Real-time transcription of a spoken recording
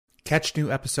Catch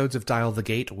new episodes of Dial the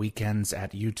Gate weekends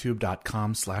at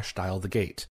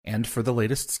youtube.com/dialthegate. And for the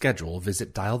latest schedule,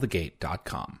 visit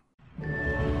dialthegate.com.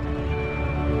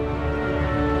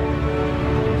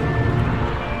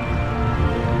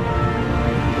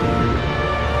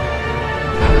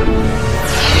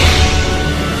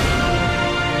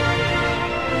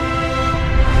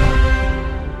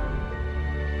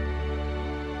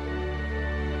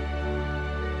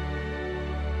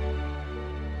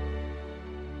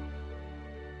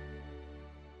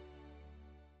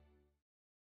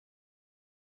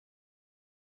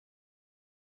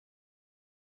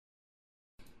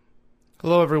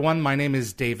 Hello, everyone. My name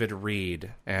is David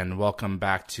Reed, and welcome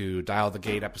back to Dial the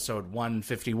Gate, episode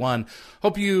 151.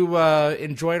 Hope you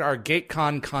enjoyed our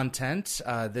GateCon content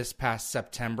this past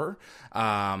September.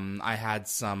 I had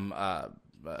some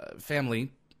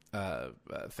family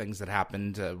things that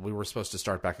happened. We were supposed to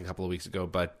start back a couple of weeks ago,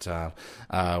 but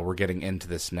we're getting into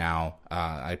this now.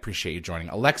 I appreciate you joining.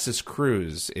 Alexis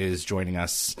Cruz is joining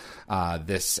us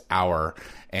this hour,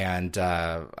 and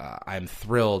I'm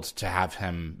thrilled to have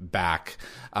him back.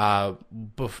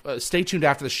 Stay tuned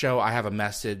after the show. I have a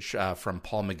message from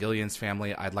Paul McGillian's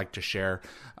family I'd like to share.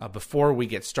 Before we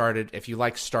get started, if you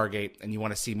like Stargate and you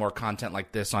want to see more content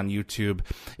like this on YouTube,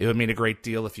 it would mean a great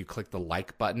deal if you click the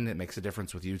like button. It makes a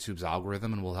difference with YouTube's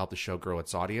algorithm and will help the show grow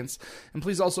its audience. And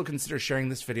please also consider sharing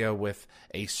this video with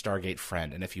a Stargate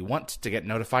friend. And if you want to get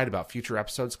notified about future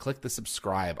episodes, click the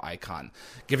subscribe icon.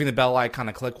 Giving the bell icon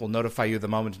a click will notify you the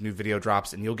moment a new video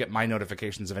drops, and you'll get my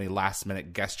notifications of any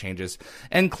last-minute guest changes.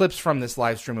 And clips from this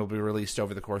live stream will be released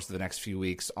over the course of the next few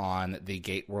weeks on the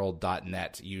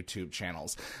gateworld.net YouTube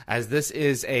channels. As this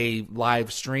is a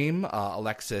live stream,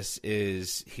 Alexis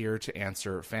is here to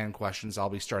answer fan questions. I'll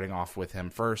be starting off with him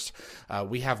first.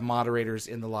 We have moderators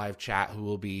in the live chat who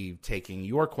will be taking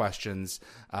your questions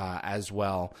as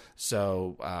well,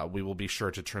 so we will be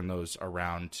sure to turn those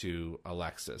around to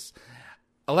Alexis.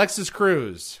 Alexis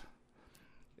Cruz,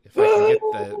 if I can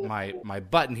get my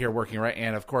button here working right,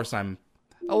 and of course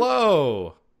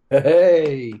hello.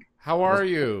 Hey. How are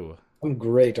you? I'm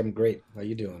great. How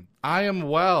you doing? I am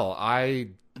well. I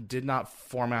did not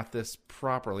format this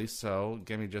properly, so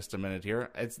give me just a minute here.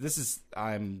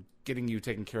 I'm getting you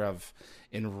taken care of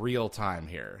in real time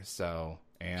here. So,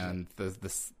 and there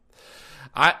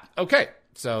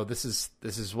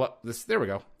we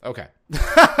go. Okay.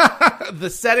 The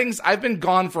settings, I've been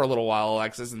gone for a little while,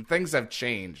 Alexis, and things have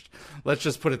changed. Let's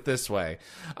just put it this way.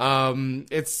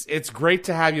 It's great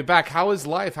to have you back. How is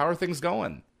life? How are things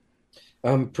going?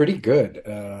 Pretty good.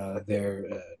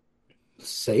 They're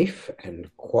safe and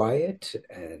quiet,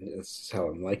 and this is how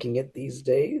I'm liking it these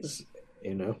days,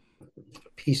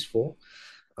 peaceful,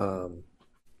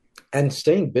 and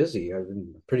staying busy. I've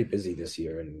been pretty busy this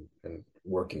year and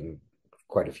working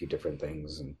quite a few different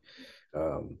things and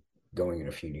going in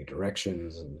a few new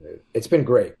directions, and it's been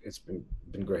great. It's been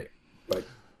great. But,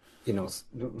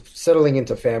 settling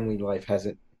into family life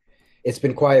it's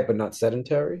been quiet but not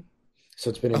sedentary. So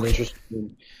it's been an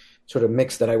interesting sort of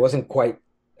mix that I wasn't quite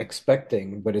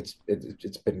expecting, but it's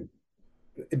been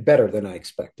better than I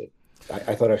expected.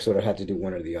 I thought I sort of had to do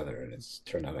one or the other, and it's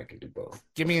turned out I can do both.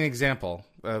 Give me an example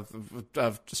of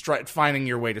finding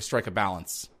your way to strike a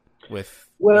balance with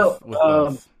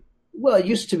both. Well, it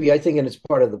used to be, I think, and it's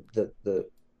part of the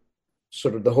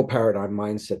sort of the whole paradigm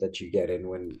mindset that you get in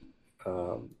when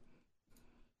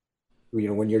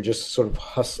you're just sort of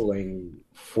hustling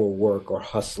for work or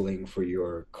hustling for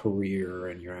your career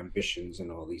and your ambitions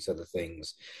and all these other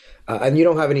things, and you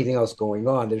don't have anything else going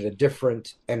on. There's a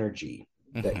different energy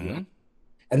that you have.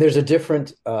 And there's a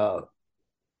different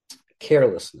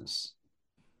carelessness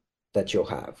that you'll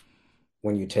have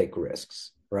when you take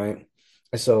risks, right?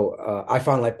 So I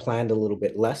found I planned a little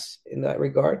bit less in that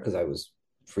regard because I was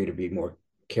free to be more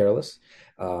careless.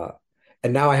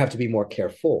 And now I have to be more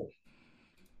careful,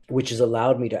 which has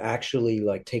allowed me to actually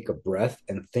take a breath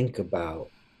and think about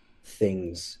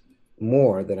things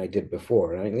more than I did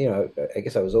before. And I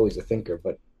guess I was always a thinker,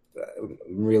 but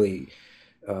really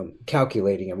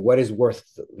calculating what is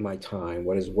worth my time,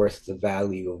 what is worth the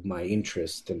value of my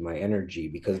interest and my energy,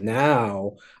 because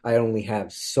now I only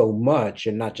have so much,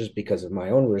 and not just because of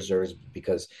my own reserves, but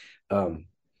because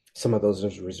some of those are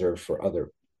reserved for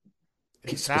other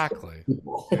Exactly.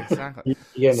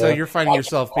 So you're finding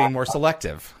yourself being more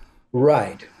selective.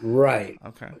 Right.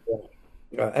 Okay.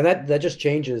 And that just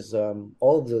changes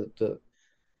all of the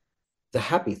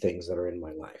happy things that are in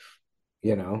my life,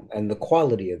 and the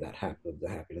quality of that happiness,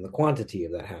 the quantity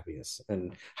of that happiness,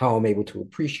 and how I'm able to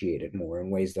appreciate it more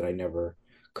in ways that I never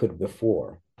could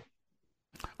before.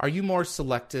 Are you more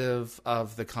selective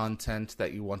of the content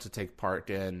that you want to take part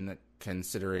in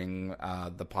considering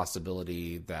the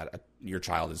possibility that your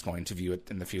child is going to view it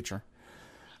in the future?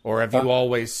 Or have you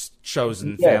always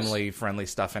chosen Yes. family-friendly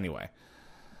stuff anyway?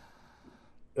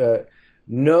 Uh,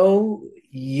 no,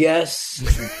 yes,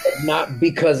 but not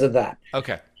because of that.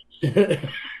 Okay.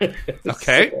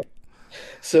 Okay.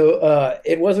 So,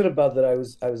 it wasn't about that. I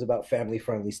was about family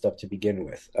friendly stuff to begin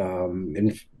with.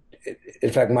 In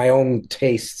fact, my own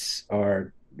tastes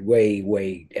are way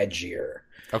edgier.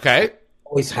 Okay.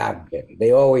 Always have been.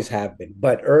 They always have been.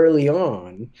 But early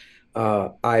on,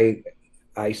 I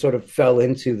sort of fell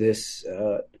into this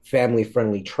family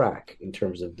friendly track in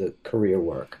terms of the career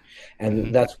work,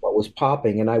 and that's what was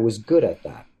popping, and I was good at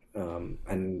that,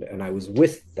 and I was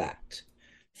with that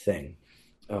thing.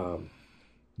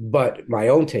 But my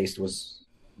own taste was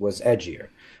edgier.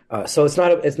 So it's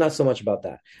not so much about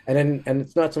that, and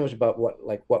it's not so much about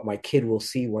what my kid will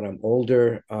see when I'm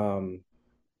older.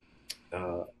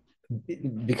 Uh,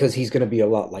 because he's going to be a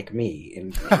lot like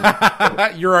me.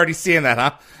 You're already seeing that,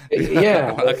 huh?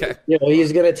 Yeah. Okay.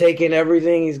 He's going to take in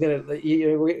everything. He's going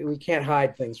to, we can't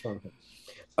hide things from him.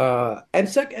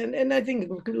 And I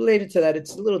think related to that,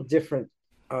 it's a little different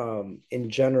in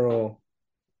general.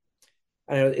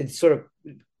 I don't know, it's sort of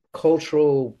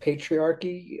cultural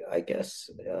patriarchy, I guess.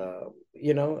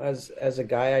 As a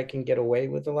guy, I can get away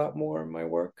with a lot more in my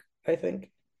work, I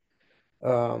think.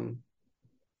 Um,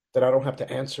 that I don't have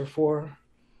to answer for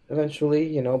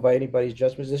eventually, by anybody's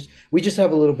judgments. We just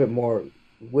have a little bit more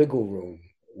wiggle room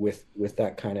with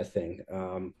that kind of thing.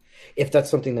 If that's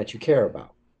something that you care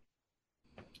about,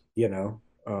 you know.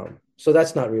 So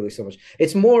that's not really so much.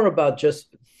 It's more about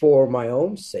just for my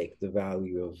own sake, the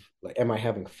value of like, am I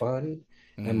having fun?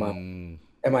 Am I Mm,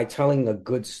 am I telling a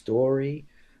good story?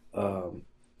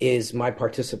 Is my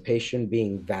participation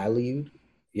being valued?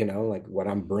 Like what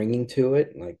I'm bringing to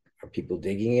it, like are people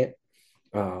digging it?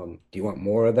 Do you want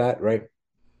more of that, right?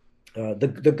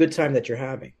 The good time that you're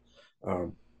having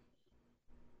um,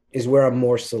 is where I'm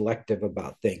more selective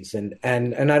about things, and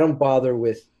I don't bother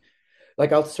with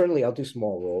like I'll do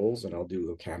small roles and I'll do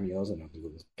little cameos and I'll do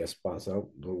little guest spots. I'll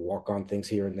walk on things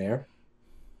here and there,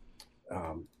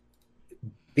 um,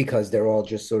 because they're all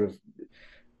just sort of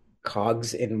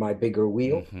cogs in my bigger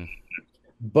wheel. hmm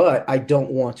But I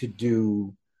don't want to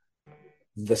do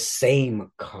the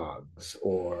same cogs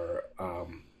or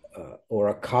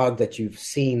a cog that you've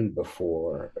seen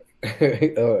before.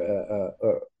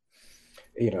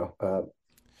 You know,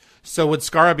 So would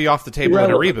Skaara be off the table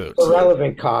in a reboot?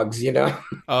 irrelevant cogs.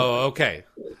 Oh, okay.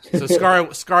 So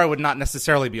Skaara would not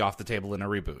necessarily be off the table in a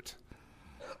reboot.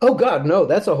 Oh God, no,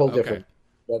 that's a whole Okay. different.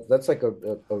 That's like a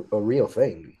real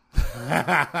thing.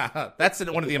 That's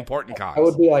one of the important That cogs.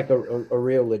 would be like a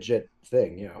real legit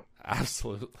thing.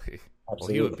 Absolutely. Well,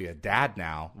 he Absolutely. would be a dad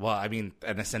now. Well, I mean,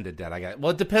 an ascended dad, I guess.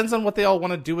 Well, it depends on what they all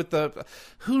want to do with the...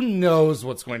 Who knows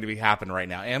what's going to be happening right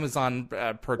now? Amazon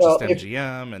purchased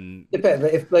MGM and... Depends.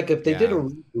 If they did a Yeah.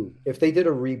 reboot, if they did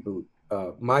a reboot,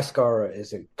 my Skaara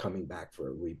isn't coming back for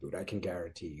a reboot. I can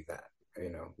guarantee you that.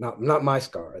 Not my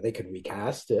Skaara. They could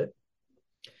recast it.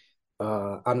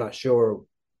 I'm not sure.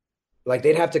 Like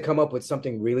they'd have to come up with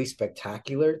something really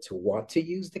spectacular to want to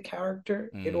use the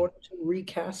character in Mm. order to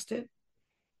recast it.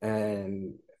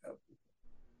 And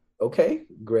okay,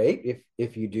 great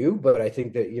if you do, but I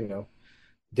think that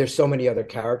there's so many other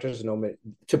characters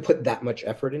to put that much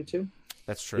effort into.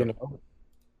 That's You true. know,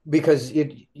 because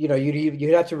you'd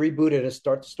have to reboot it and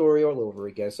start the story all over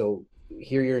again. So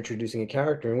here you're introducing a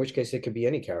character, in which case it could be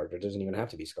any character. It doesn't even have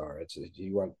to be Scar. It's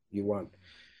you want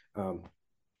um,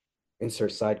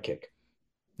 insert sidekick.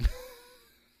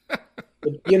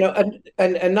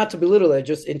 And not to belittle it,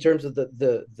 just in terms of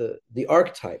the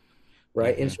archetype,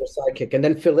 right? hmm Insert sidekick, and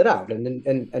then fill it out, and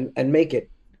then and make it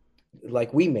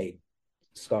like we made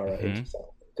Skara into hmm something,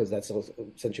 because that's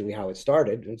essentially how it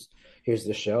started. Here's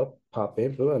the show, pop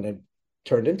in, boom, and then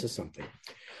turned into something.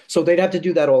 So they'd have to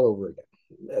do that all over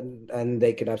again, and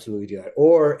they could absolutely do that.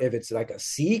 Or if it's like a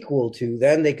sequel to,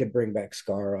 then they could bring back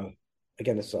Skara.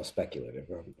 Again, it's all speculative.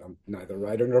 I'm neither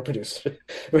writer nor producer,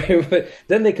 right? But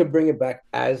then they could bring it back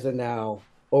as a now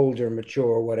older,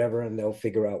 mature, whatever, and they'll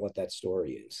figure out what that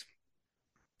story is.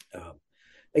 Um,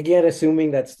 Again,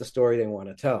 assuming that's the story they want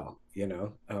to tell,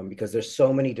 because there's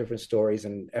so many different stories,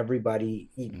 and everybody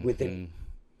within hmm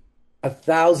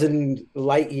 1,000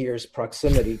 light years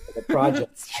proximity to the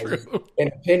project That's has true. an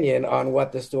opinion on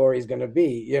what the story is going to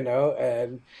be,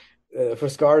 and for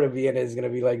Scar to be in it is going to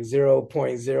be like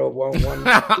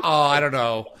 0.011 Oh, I don't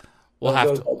know. We'll of have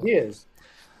those to. ideas.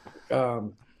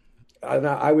 Um,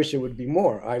 I wish it would be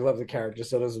more. I love the character,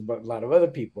 so does a lot of other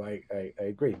people. I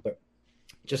agree, but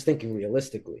just thinking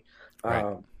realistically. Right.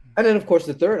 And then, of course,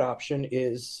 the third option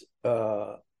is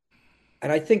uh,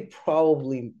 and I think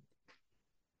probably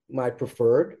my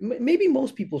preferred, maybe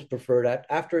most people's preferred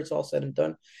after it's all said and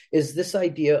done, is this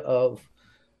idea of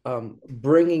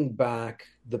bringing back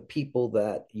the people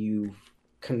that you've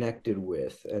connected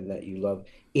with and that you love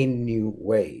in new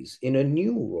ways, in a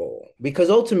new role. Because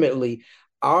ultimately,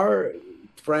 our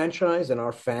franchise and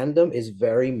our fandom is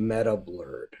very meta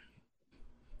blurred,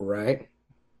 right?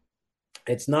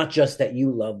 It's not just that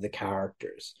you love the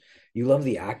characters, you love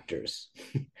the actors.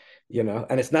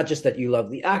 And it's not just that you love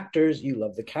the actors, you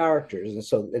love the characters. And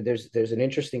so there's an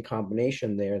interesting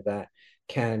combination there that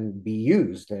can be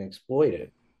used and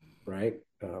exploited, right?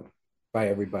 By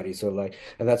everybody. So like,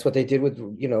 and that's what they did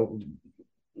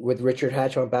with Richard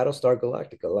Hatch on Battlestar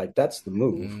Galactica. Like that's the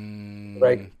move,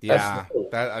 right? That's the Yeah,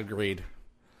 move that agreed.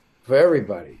 for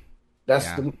everybody. That's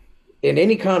Yeah. the in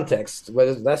any context,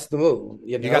 whether that's the move,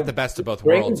 You got the best of both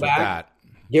bring him worlds with back, that.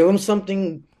 give him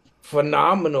something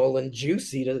phenomenal and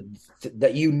juicy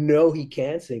that he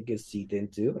can sink his teeth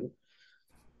into,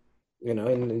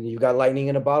 and you got lightning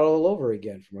in a bottle all over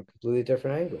again from a completely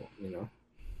different angle.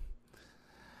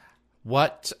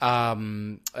 What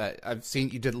I've seen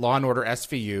you did Law and Order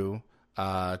SVU,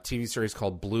 TV series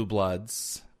called Blue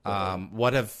Bloods.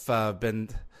 What have been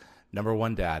number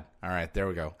one dad? All right, there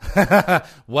we go.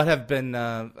 What have been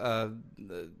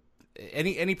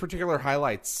any particular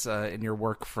highlights in your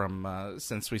work from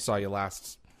since we saw you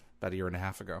last about a year and a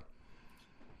half ago?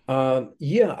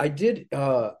 Yeah, I did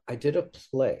a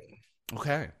play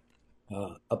Okay.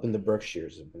 up in the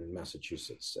Berkshires in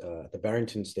Massachusetts, the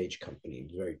Barrington Stage Company,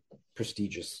 very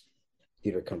prestigious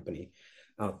theater company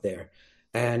out there.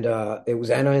 And it was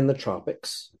Anna in the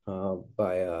Tropics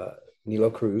by Nilo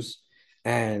Cruz.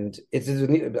 And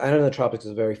Anna in the Tropics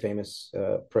is a very famous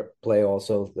play,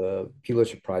 also the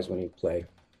Pulitzer Prize winning play.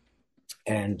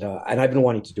 And I've been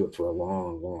wanting to do it for a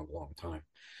long, long, long time.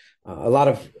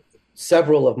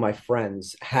 Several of my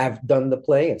friends have done the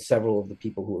play, and several of the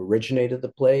people who originated the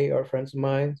play are friends of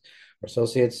mine or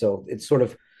associates. So it's sort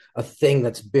of a thing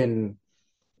that's been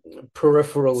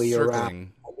peripherally around.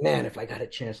 Circling. Man, if I got a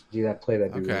chance to do that play,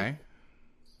 that'd be really.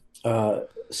 Okay.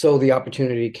 So the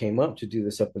opportunity came up to do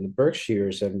this up in the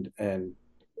Berkshires, and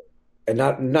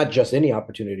not just any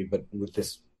opportunity, but with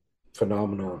this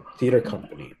phenomenal theater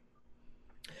company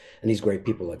and these great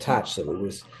people attached. So it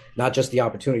was not just the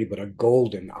opportunity, but a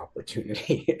golden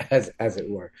opportunity, as it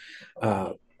were.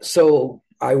 So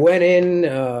I went in,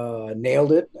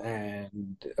 nailed it,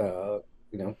 and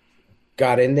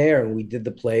got in there, and we did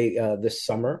the play this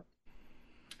summer,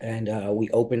 and we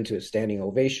opened to standing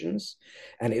ovations,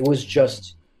 and it was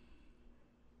just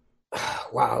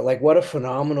wow, like what a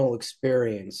phenomenal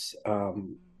experience.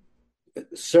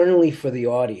 Certainly for the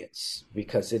audience,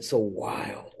 because it's a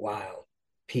wild, wild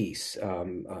piece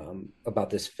about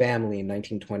this family in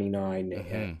 1929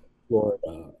 in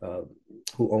Florida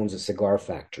who owns a cigar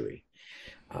factory.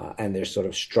 And they're sort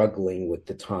of struggling with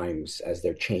the times as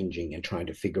they're changing and trying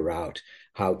to figure out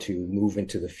how to move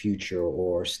into the future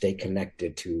or stay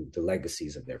connected to the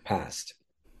legacies of their past.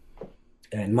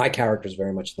 And my character is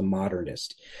very much the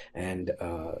modernist, and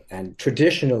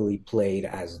traditionally played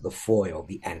as the foil,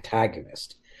 the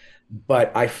antagonist.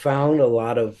 But I found a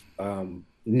lot of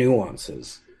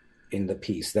nuances in the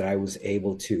piece that I was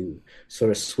able to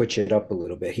sort of switch it up a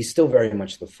little bit. He's still very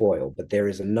much the foil, but there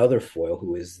is another foil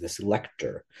who is this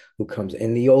lector who comes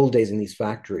in the old days in these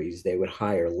factories. They would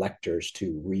hire lectors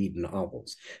to read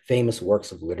novels, famous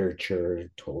works of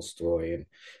literature, Tolstoy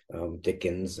and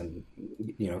Dickens, and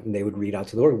and they would read out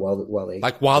to the world While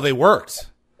they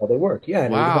worked. while they work. Yeah,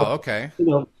 and it would Wow. help, Okay.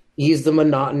 ease the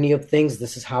monotony of things.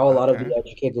 This is how a lot of Okay. the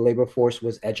educated labor force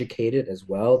was educated as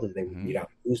well, that they would read out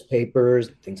newspapers,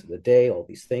 things of the day, all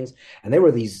these things. And they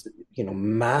were these,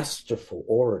 masterful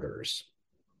orators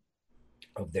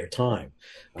of their time,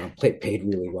 paid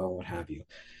really well, what have you.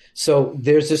 So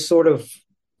there's this sort of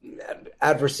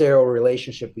adversarial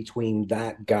relationship between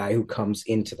that guy who comes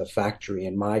into the factory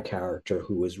and my character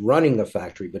who is running the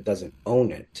factory but doesn't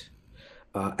own it.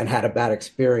 And had a bad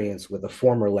experience with a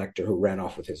former lector who ran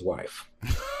off with his wife.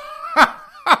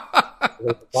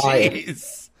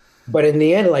 Jeez. But in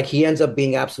the end, like he ends up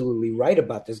being absolutely right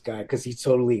about this guy because he's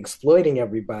totally exploiting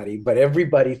everybody. But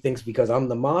everybody thinks because I'm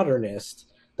the modernist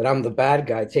that I'm the bad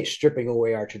guy, stripping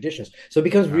away our traditions. So it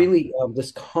becomes really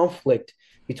this conflict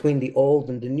between the old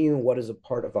and the new. What is a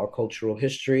part of our cultural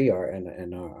history, our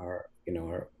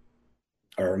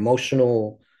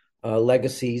emotional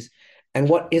legacies, and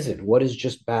what isn't? What is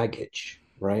just baggage,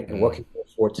 right? And what can we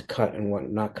afford to cut and what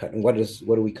not cut? And what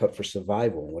do we cut for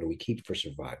survival? And what do we keep for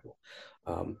survival?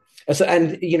 And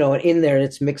in there,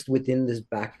 it's mixed within this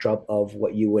backdrop of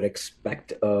what you would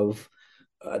expect of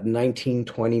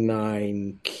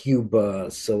 1929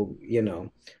 Cuba. So,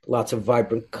 lots of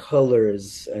vibrant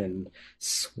colors and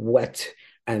sweat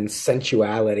and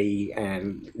sensuality.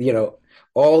 And,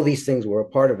 all these things were a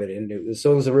part of it. And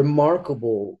so it was a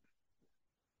remarkable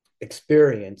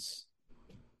experience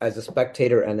as a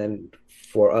spectator and then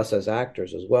for us as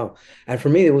actors as well. And for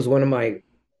me, it was one of my,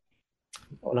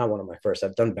 well, not one of my first.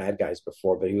 I've done bad guys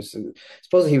before, but he was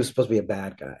supposed to be a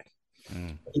bad guy.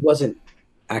 Mm. He wasn't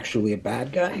actually a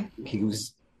bad guy. He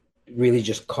was really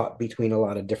just caught between a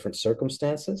lot of different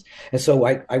circumstances. And so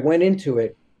I went into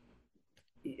it,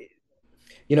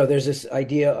 there's this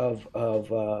idea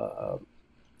of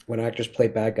when actors play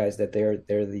bad guys that they're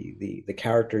the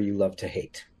character you love to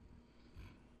hate.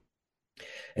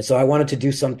 And so I wanted to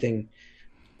do something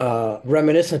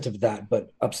reminiscent of that,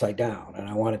 but upside down. And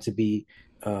I wanted to be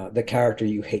the character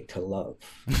you hate to love.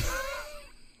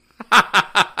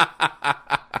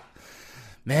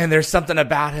 Man, there's something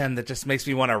about him that just makes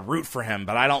me want to root for him,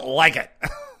 but I don't like it.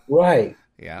 Right.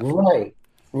 Yeah.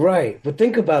 Right. But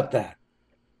think about that.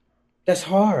 That's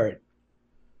hard.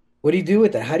 What do you do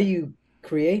with that? How do you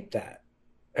create that?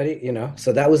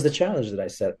 So that was the challenge that I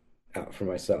set out for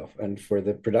myself and for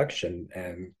the production.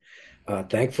 And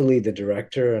thankfully, the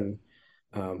director and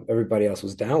everybody else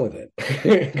was down with it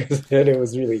because then it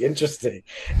was really interesting.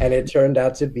 And it turned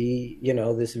out to be,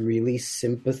 this really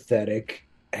sympathetic,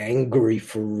 angry,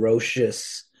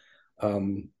 ferocious,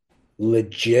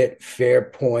 legit fair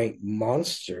point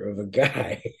monster of a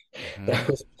guy that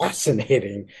was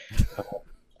fascinating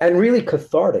and really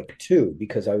cathartic too,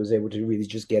 because I was able to really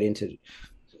just get into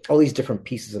all these different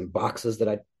pieces and boxes that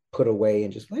I put away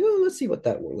and just like, oh, let's see what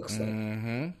that looks like.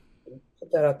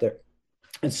 Put that out there.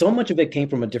 And so much of it came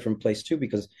from a different place too,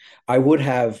 because I would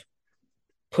have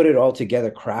put it all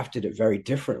together, crafted it very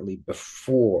differently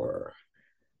before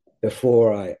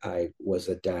I was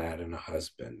a dad and a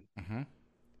husband.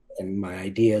 And my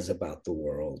ideas about the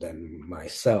world and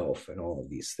myself and all of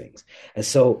these things. And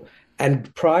so,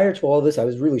 and prior to all this, I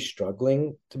was really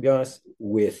struggling, to be honest,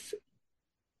 with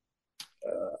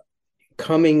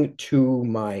coming to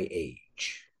my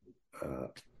age.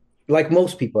 Like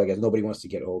most people, I guess, nobody wants to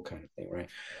get old kind of thing, right?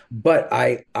 But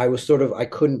I was I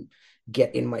couldn't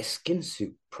get in my skin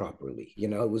suit properly.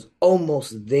 It was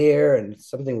almost there and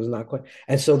something was not quite.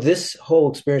 And so this whole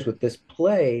experience with this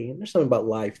play, there's something about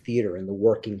live theater and the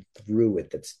working through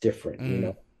it that's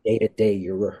different. Day to day,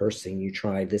 you're rehearsing, you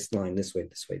try this line this way,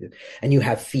 and you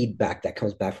have feedback that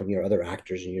comes back from your other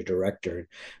actors and your director.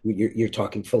 You're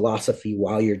talking philosophy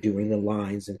while you're doing the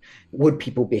lines and would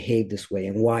people behave this way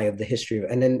and why of the history of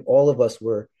it. And then all of us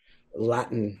were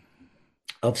Latin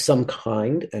of some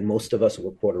kind, and most of us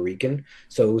were Puerto Rican.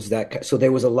 So it was that. So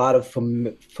there was a lot of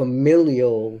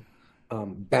familial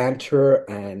banter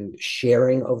and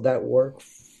sharing of that work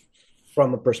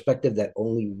from a perspective that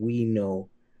only we know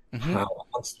how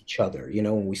amongst each other.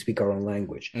 When we speak our own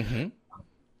language.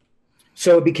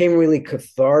 So it became really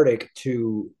cathartic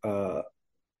to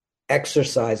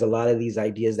exercise a lot of these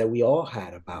ideas that we all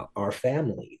had about our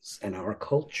families and our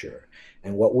culture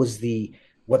and what's the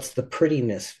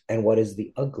prettiness and what is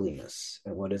the ugliness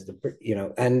and what is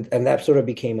and that sort of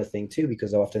became a thing too,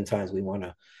 because oftentimes we want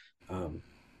to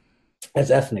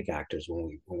as ethnic actors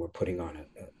when we're putting on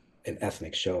an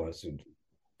ethnic show as a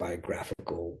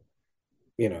biographical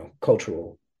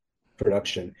cultural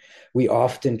production, we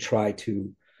often try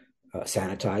to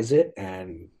sanitize it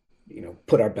and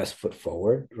put our best foot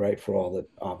forward, right, for all the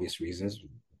obvious reasons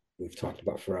we've talked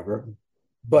about forever.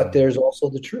 But there's also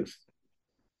the truth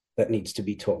that needs to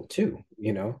be told too,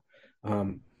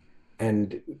 and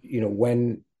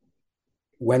when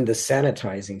the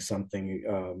sanitizing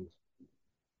something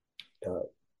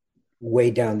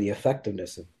weigh down the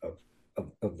effectiveness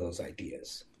of those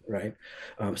ideas, right?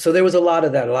 So there was a lot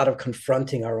of that, a lot of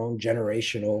confronting our own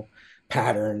generational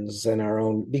patterns and our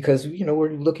own, because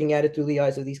we're looking at it through the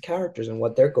eyes of these characters and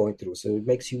what they're going through. So it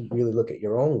makes you really look at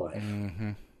your own life.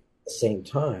 At the same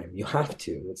time, you have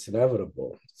to. It's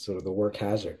inevitable. It's sort of the work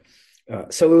hazard.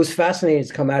 So it was fascinating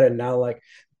to come at it now, like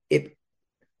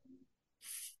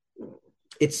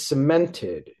it's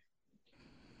cemented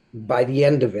by the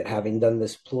end of it, having done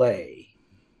this play,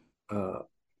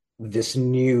 this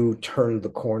new turned the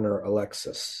corner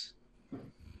Alexis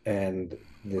and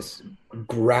this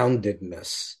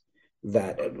groundedness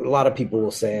that a lot of people will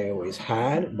say I always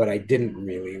had, but I didn't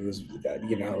really. It was,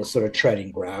 sort of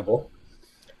treading gravel.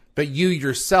 But you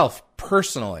yourself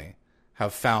personally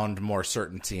have found more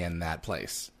certainty in that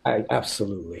place.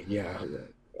 Absolutely, yeah.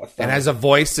 And as a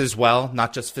voice as well,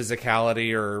 not just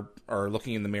physicality or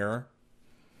looking in the mirror.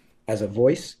 As a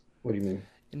voice? What do you mean?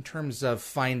 In terms of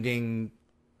finding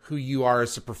who you are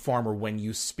as a performer when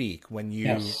you speak,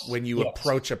 Yes, when you yes.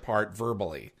 approach a part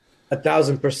verbally.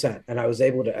 1,000%. And I was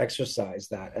able to exercise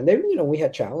that. And then, we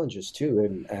had challenges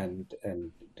too,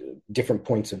 and different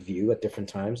points of view at different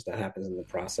times that happens in the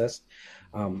process.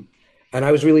 Um, and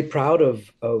I was really proud of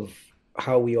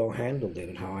how we all handled it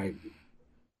and how I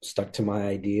stuck to my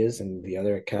ideas and the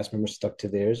other cast members stuck to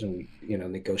theirs, and we,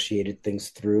 negotiated things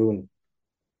through.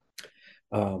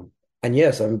 Um, and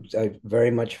yes, I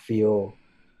very much feel,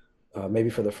 maybe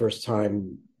for the first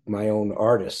time, my own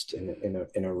artist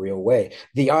in a real way.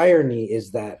 The irony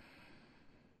is that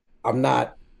I'm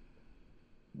not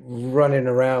running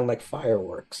around like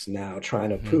fireworks now trying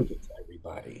to Mm-hmm. prove it to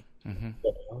everybody. Mm-hmm.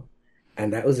 You know?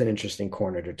 And that was an interesting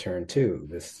corner to turn too.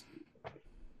 This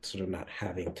sort of not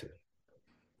having to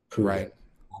prove Right. it,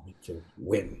 having to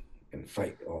win and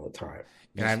fight all the time.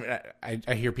 Just, And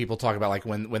I hear people talk about like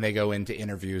when they go into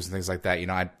interviews and things like that.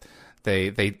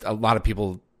 They a lot of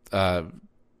people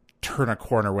turn a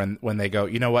corner when they go,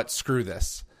 you know what, screw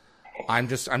this. I'm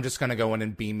just going to go in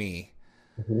and be me,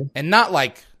 Mhm. and not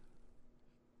like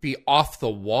be off the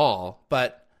wall,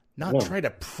 but not No, try to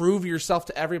prove yourself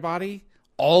to everybody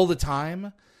all the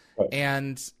time. right.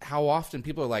 And how often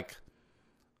people are like,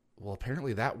 well,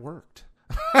 apparently that worked.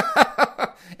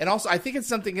 And also, I think it's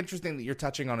something interesting that you're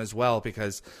touching on as well,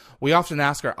 because we often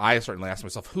I certainly ask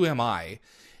myself, who am I?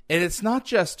 And it's not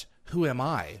just who am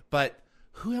I, but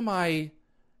who am I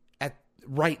at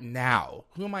right now?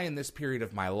 Who am I in this period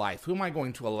of my life? Who am I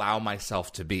going to allow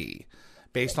myself to be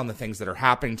based on the things that are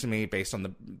happening to me, based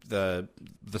on the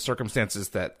circumstances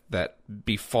that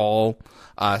befall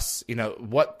us?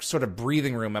 What sort of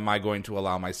breathing room am I going to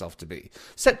allow myself to be?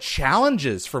 Set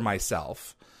challenges for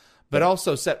myself, but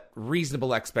also set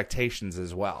reasonable expectations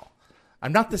as well.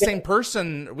 I'm not the same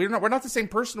person. We're not the same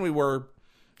person we were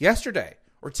yesterday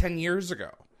or 10 years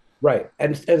ago. Right.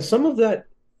 And some of that,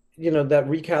 that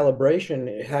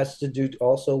recalibration has to do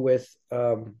also with,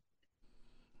 I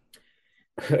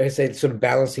say, sort of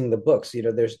balancing the books.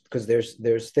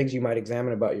 There's things you might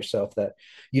examine about yourself that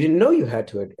you didn't know you had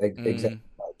to examine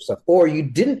Mm, about yourself, or you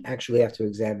didn't actually have to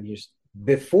examine yourself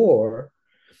before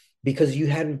because you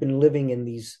hadn't been living in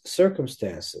these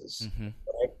circumstances, mm-hmm.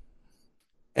 right?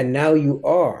 And now you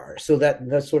are. So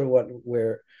that's sort of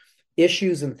where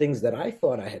issues and things that I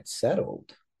thought I had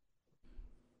settled,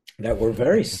 that were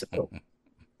very settled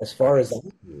as far as I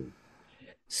Nice. knew,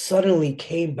 suddenly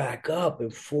came back up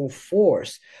in full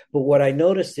force. But what I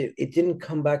noticed, it didn't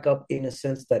come back up in a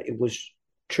sense that it was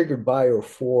triggered by or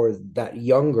for that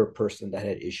younger person that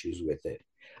had issues with it.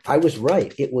 I was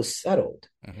right. It was settled.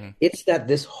 Mm-hmm. It's that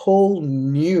this whole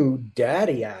new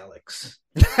daddy Alex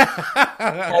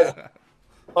has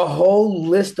a whole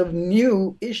list of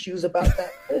new issues about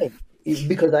that thing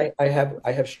because I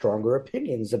have stronger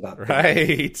opinions about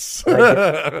things.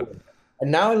 Right.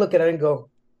 And now I look at it and go,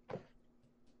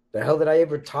 the hell did I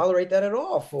ever tolerate that at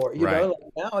all for? Right.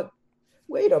 Now,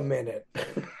 wait a minute.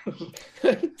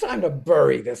 Time to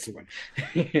bury this one.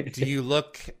 Do you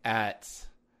look at,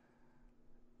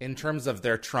 in terms of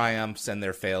their triumphs and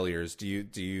their failures, do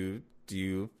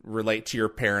you relate to your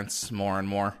parents more and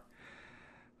more?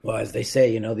 Well, as they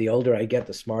say, the older I get,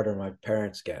 the smarter my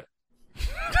parents get.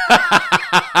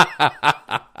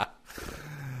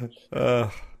 uh,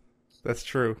 that's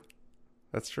true.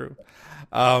 That's true.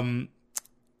 Um,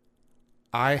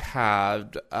 I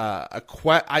had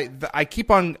I keep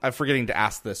on forgetting to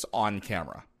ask this on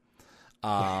camera.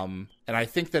 And I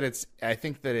think that it's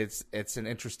an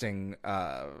interesting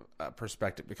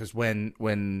perspective, because when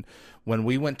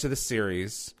we went to the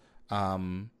series, we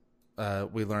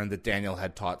learned that Daniel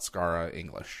had taught Skaara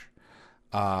English.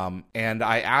 And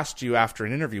I asked you after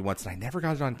an interview once, and I never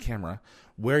got it on camera,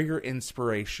 where your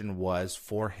inspiration was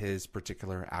for his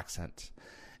particular accent.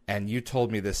 And you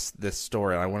told me this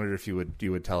story, and I wondered if you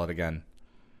would tell it again.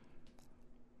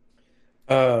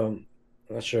 I'm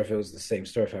not sure if it was the same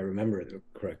story, if I remember it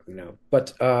correctly now.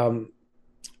 But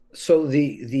so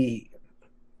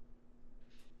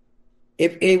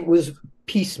it was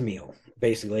piecemeal.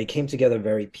 Basically, it came together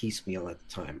very piecemeal at the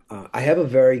time. I have a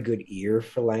very good ear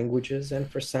for languages and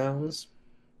for sounds,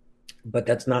 but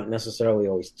that's not necessarily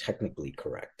always technically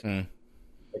correct. Mm.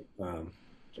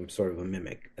 I'm sort of a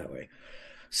mimic that way.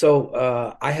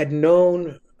 So I had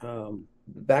known,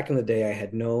 back in the day, I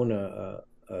had known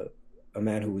a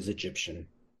man who was Egyptian,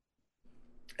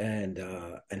 and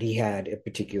he had a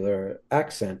particular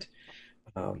accent.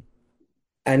 Um,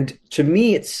 and to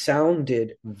me, it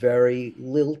sounded very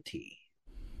lilty,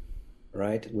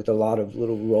 right? With a lot of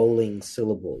little rolling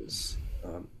syllables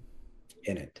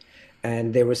in it.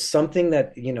 And there was something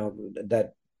that,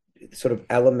 that sort of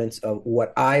elements of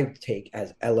what I take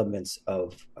as elements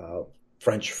of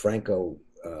French Franco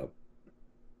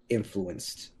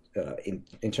influenced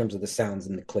in terms of the sounds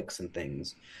and the clicks and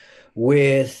things,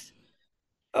 with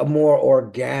a more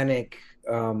organic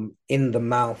in the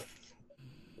mouth,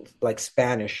 like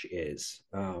Spanish is,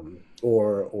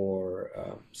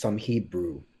 or some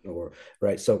Hebrew, or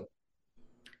right. So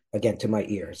again, to my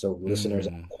ear. So listeners,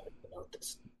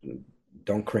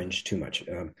 don't cringe too much.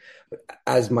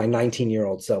 As my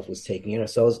 19-year-old self was taking it,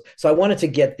 so I wanted to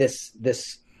get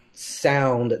this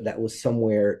sound that was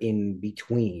somewhere in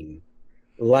between,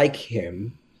 like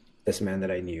him, this man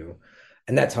that I knew,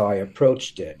 and that's how I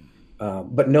approached it.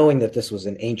 But knowing that this was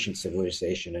an ancient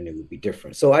civilization, and it would be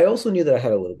different. So I also knew that I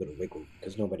had a little bit of wiggle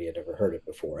because nobody had ever heard it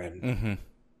before, and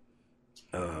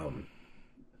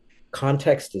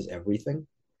context is everything.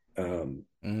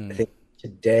 I think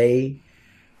today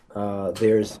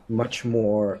there's much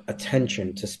more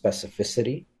attention to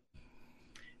specificity,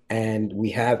 and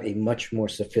we have a much more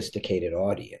sophisticated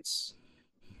audience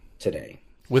today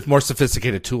with more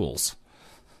sophisticated tools,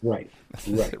 right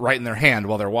right in their hand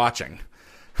while they're watching.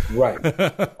 Right.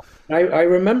 I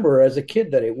remember as a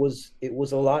kid that it was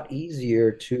a lot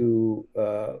easier to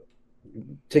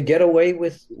get away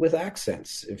with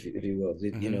accents, if you will,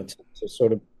 to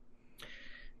sort of,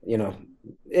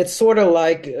 it's sort of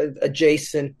like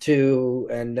adjacent to,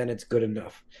 and then it's good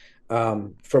enough.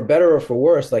 For better or for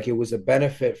worse, like it was a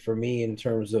benefit for me in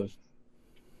terms of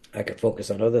I could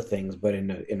focus on other things, but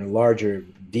in a larger,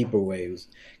 deeper way, it was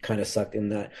kind of sucked in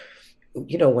that,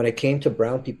 when it came to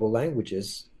brown people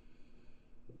languages,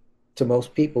 to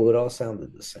most people, it all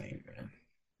sounded the same,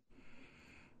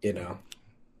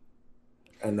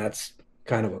 and that's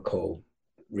kind of a cold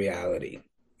reality,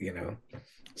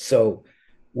 So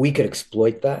we could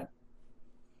exploit that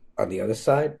on the other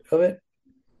side of it,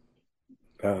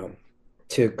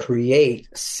 to create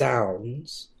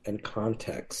sounds and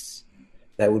contexts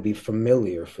that would be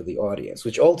familiar for the audience,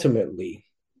 which ultimately,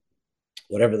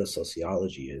 whatever the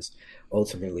sociology is,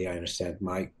 ultimately I understand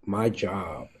my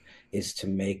job is to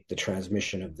make the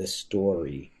transmission of this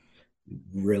story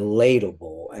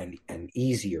relatable and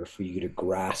easier for you to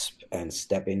grasp and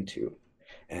step into.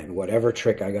 And whatever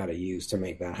trick I got to use to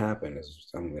make that happen is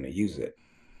I'm going to use it,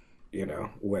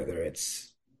 whether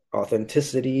it's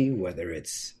authenticity, whether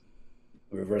it's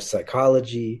reverse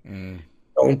psychology,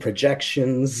 own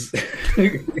projections,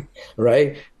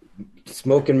 right?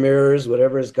 Smoke and mirrors,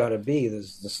 whatever it's got to be, the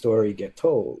story get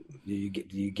told. You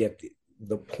get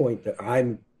the point that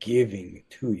I'm giving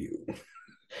to you,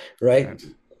 right?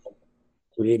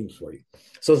 Creating for you.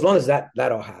 So as long as that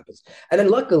all happens, and then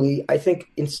luckily, I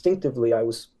think instinctively I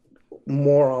was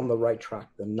more on the right track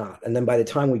than not. And then by the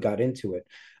time we got into it,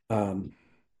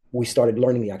 we started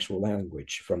learning the actual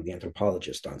language from the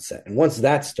anthropologist on set. And once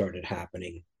that started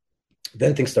happening,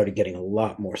 then things started getting a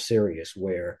lot more serious,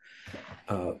 where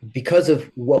because of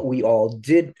what we all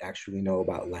did actually know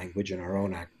about language in our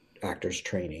own actors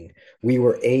training, we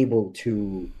were able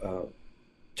to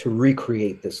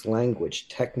recreate this language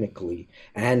technically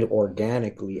and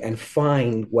organically and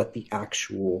find what the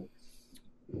actual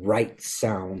right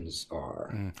sounds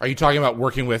are. Are you talking about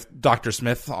working with Dr.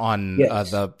 Smith on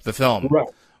the film? Right.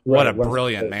 What a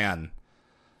brilliant man.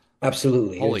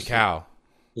 Absolutely. Holy cow.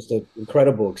 Just an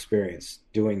incredible experience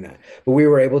doing that. But we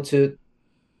were able to,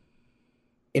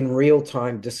 in real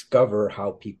time, discover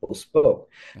how people spoke.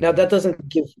 Now, that doesn't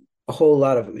give a whole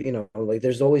lot of, like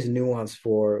there's always nuance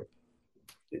for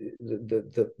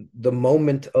the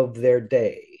moment of their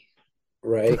day,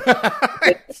 right?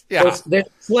 Yeah. There's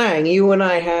slang you and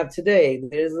I have today.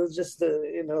 There's just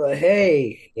a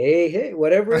hey,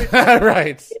 whatever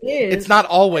right. it is. It's not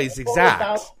always exact.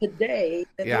 About today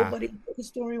that nobody in the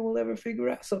story will ever figure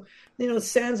out. So, it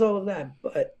sans all of that.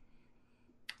 But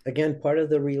again, part of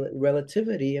the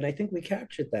relativity, and I think we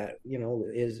captured that,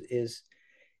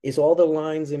 is all the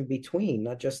lines in between,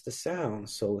 not just the sound.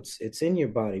 So it's in your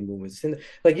body movements.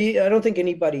 I don't think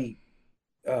anybody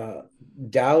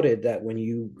doubted that when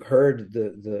you heard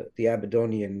the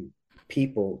Aberdonian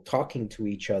people talking to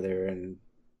each other and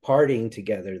partying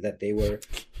together, that they were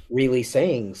really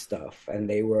saying stuff and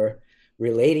they were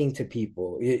relating to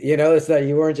people. It's that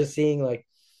you weren't just seeing like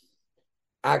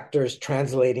actors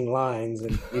translating lines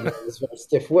and this very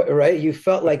stiff way, right? You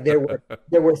felt like there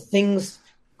were things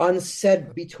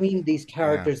unsaid between these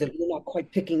characters that you're not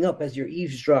quite picking up as you're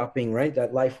eavesdropping, right?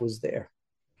 That life was there.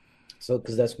 So,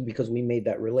 because we made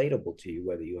that relatable to you,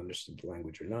 whether you understood the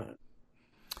language or not.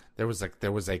 There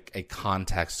was a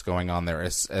context going on there,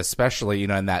 especially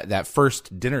in that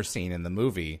first dinner scene in the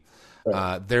movie.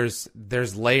 Right.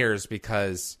 There's layers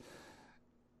because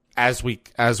as we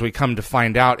come to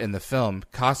find out in the film,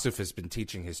 Kossuth has been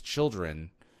teaching his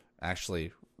children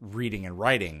actually reading and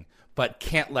writing, but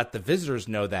can't let the visitors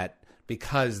know that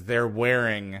because they're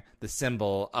wearing the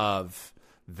symbol of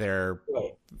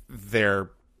Right.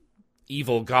 their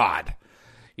evil god,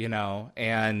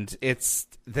 and it's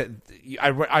that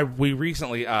we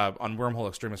recently on Wormhole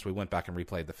Extremist we went back and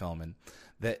replayed the film, and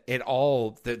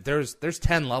there's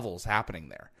 10 levels happening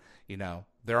there.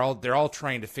 They're all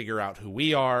trying to figure out who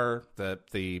we are.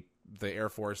 The Air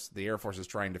Force is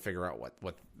trying to figure out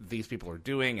what these people are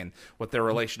doing and what their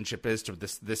relationship is to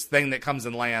this thing that comes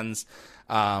and lands.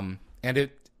 And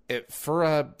it for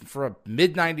a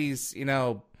mid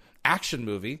 90s action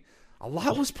movie, a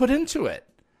lot was put into it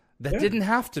that didn't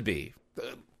have to be.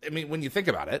 I mean, when you think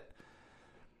about it,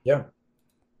 Yeah.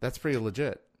 that's pretty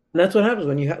legit. And that's what happens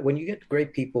when you get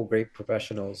great people, great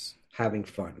professionals having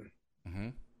fun,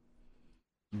 Mm-hmm.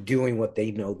 doing what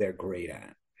they know they're great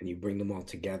at, and you bring them all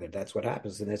together. That's what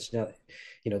happens, and it's not,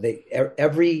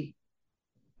 every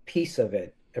piece of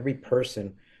it, every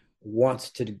person wants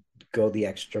to go the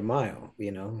extra mile.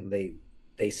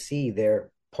 They see their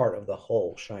part of the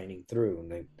whole shining through,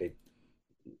 and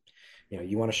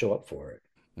you want to show up for it.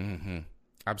 Mm-hmm.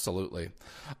 Absolutely.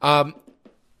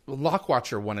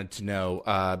 Lockwatcher wanted to know,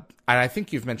 and I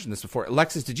think you've mentioned this before.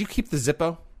 Alexis, did you keep the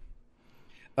Zippo?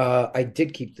 I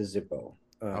did keep the Zippo.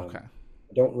 Okay.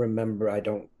 I don't remember. I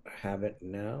don't have it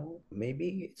now.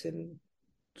 Maybe it's in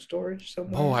storage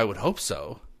somewhere. Oh, I would hope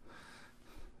so.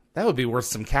 That would be worth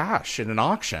some cash in an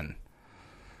auction.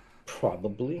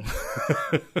 Probably.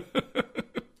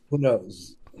 Who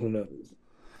knows? Who knows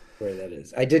where that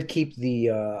is? I did keep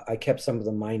I kept some of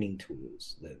the mining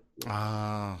tools that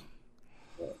I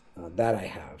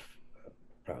have.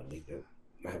 Proudly.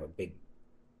 I have a big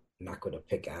Nakoda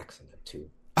pickaxe in it too.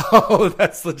 Oh,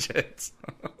 that's legit.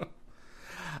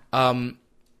 Tom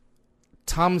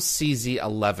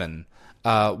CZ11.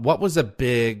 What was a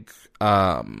big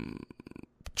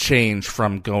change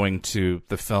from going to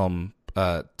the film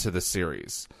to the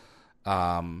series?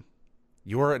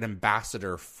 You're an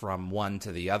ambassador from one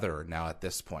to the other now at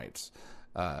this point.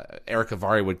 Eric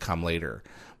Avari would come later,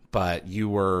 but you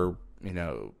were,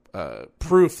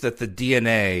 proof that the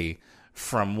DNA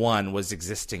from one was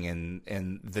existing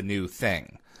in the new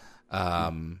thing.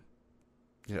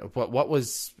 What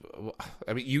was?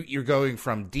 I mean, you're going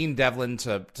from Dean Devlin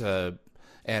to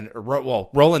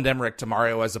Roland Emmerich to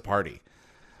Mario as a party.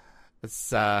 That's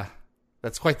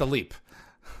quite the leap.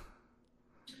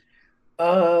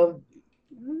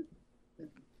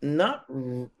 Not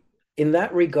in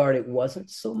that regard, it wasn't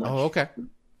so much. Oh, okay.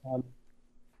 Um,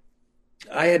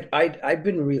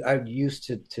 I'd used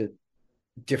to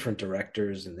different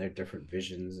directors and their different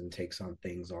visions and takes on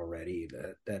things already.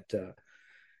 That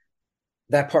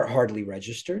part hardly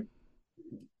registered,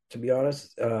 to be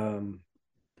honest.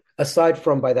 Aside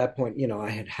from by that point, I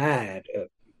had a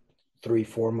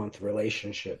 3-4 month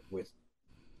relationship with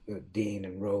Dean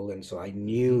and Roland, so I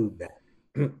knew that,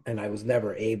 and I was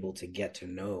never able to get to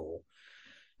know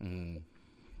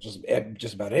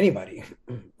just about anybody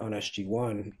on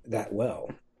SG1 that well,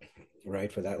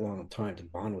 right, for that long of time to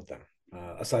bond with them,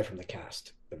 aside from the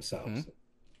cast themselves.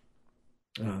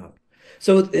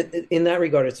 So in that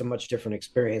regard, it's a much different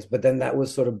experience. But then that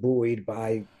was sort of buoyed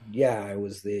by, I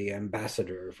was the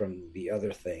ambassador from the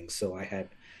other thing, so I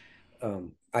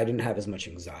didn't have as much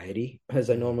anxiety as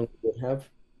I normally would have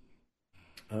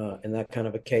in that kind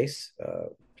of a case,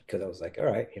 because I was like, all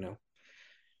right, I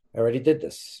already did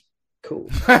this. Cool.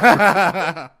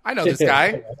 I know this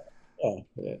guy.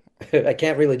 Yeah. I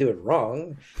can't really do it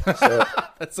wrong. So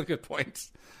That's a good point.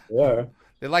 yeah.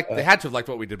 They had to have liked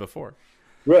what we did before.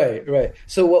 Right.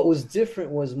 So what was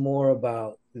different was more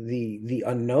about the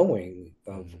unknowing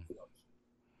of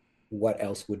what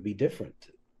else would be different.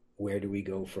 Where do we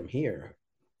go from here?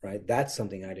 Right. That's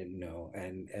something I didn't know,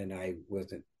 and I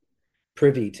wasn't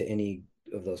privy to any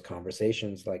of those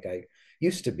conversations like I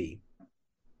used to be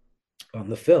on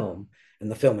the film. And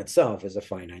the film itself is a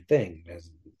finite thing. There's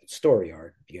a story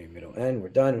arc, beginning, middle, end. We're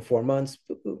done in 4 months.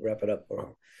 Boop, boop, wrap it up.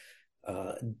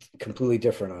 Completely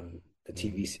different on the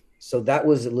TV series. So that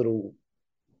was a little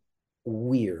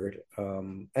weird.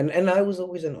 And I was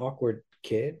always an awkward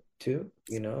kid too.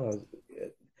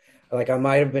 Like I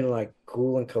might have been like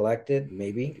cool and collected,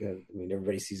 maybe. I mean,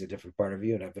 everybody sees a different part of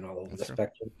you, and I've been all over the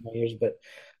spectrum for my years. But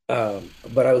I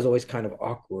was always kind of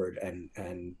awkward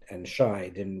and shy. I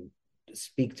didn't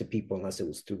speak to people unless it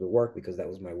was through the work, because that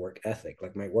was my work ethic.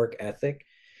 Like my work ethic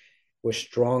was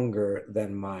stronger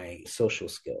than my social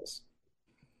skills,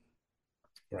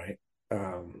 right?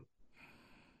 And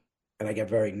I get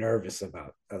very nervous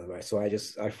about otherwise. So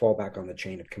I fall back on the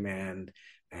chain of command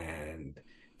and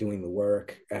doing the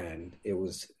work. And it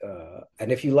was,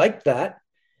 and if you like that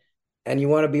and you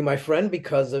want to be my friend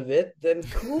because of it, then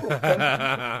cool, come be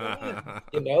my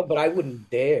friend, but I wouldn't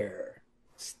dare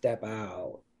step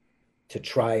out to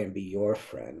try and be your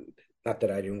friend. Not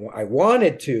that I didn't want, I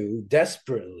wanted to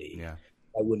desperately. Yeah.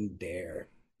 I wouldn't dare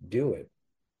do it,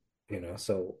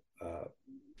 So,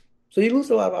 so you lose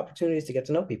a lot of opportunities to get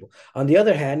to know people. On the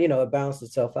other hand, it balances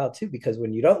itself out too, because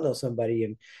when you don't know somebody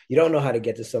and you don't know how to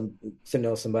get to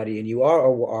know somebody, and you are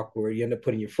awkward, you end up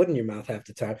putting your foot in your mouth half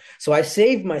the time. So I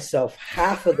saved myself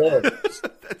half of those.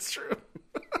 That's true.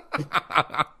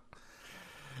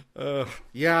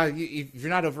 Yeah, if you're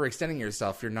not overextending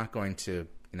yourself, you're not going to,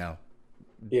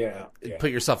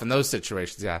 put yourself in those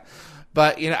situations. Yeah,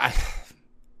 but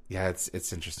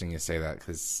it's interesting you say that,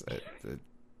 because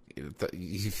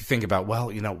you think about,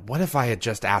 well, what if I had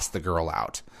just asked the girl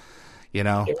out,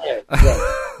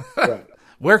 Right.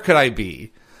 Where could I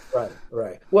be?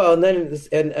 Right. Well, and then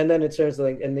then it turns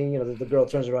like, and then the girl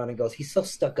turns around and goes, "He's so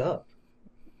stuck up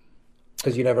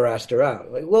because you never asked her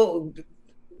out." Like, well,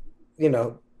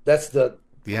 that's the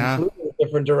completely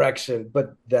different direction,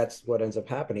 but that's what ends up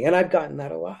happening. And I've gotten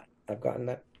that a lot. I've gotten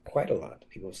that quite a lot.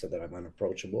 People have said that I'm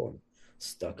unapproachable and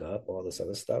stuck up, all this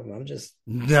other stuff, and I'm just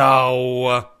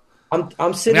no.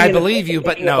 I'm sitting. I believe you,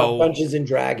 but no. Dungeons and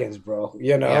Dragons, bro.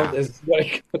 It's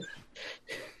like.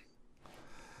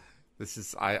 This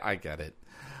is I get it.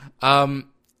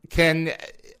 Can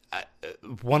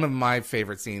one of my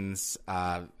favorite scenes?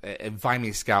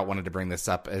 Vimy Scout wanted to bring this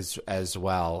up as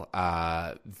well.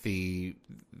 The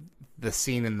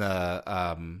scene in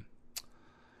the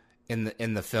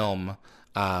film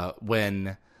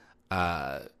when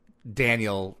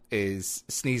Daniel is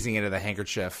sneezing into the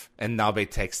handkerchief, and Nabe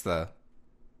takes the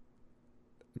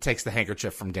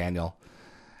handkerchief from Daniel.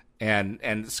 And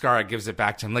Skaara gives it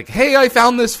back to him, like, "Hey, I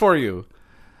found this for you."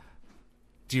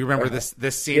 Do you remember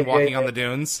this scene walking on the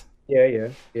dunes? Yeah.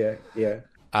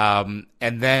 And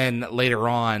then later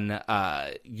on,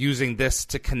 using this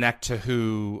to connect to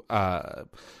who Kurt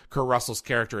Russell's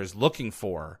character is looking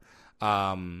for,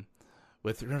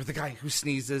 with, remember the guy who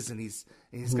sneezes and he's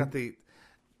got the.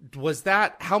 Was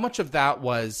that, how much of that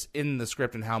was in the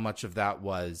script and how much of that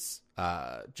was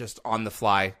just on the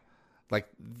fly? Like,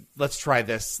 let's try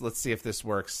this. Let's see if this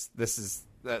works. This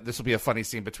will be a funny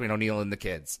scene between O'Neill and the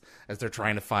kids as they're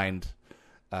trying to find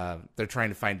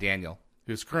Daniel,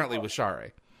 who's currently with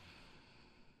Shari.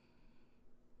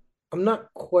 I'm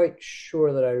not quite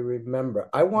sure that I remember.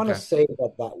 I want to say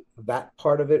that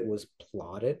part of it was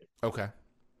plotted. Okay.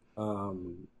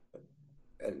 And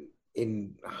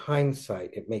in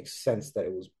hindsight, it makes sense that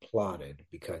it was plotted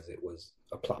because it was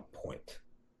a plot point.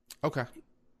 Okay.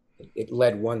 It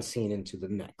led one scene into the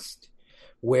next.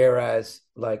 Whereas,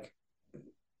 like,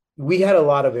 we had a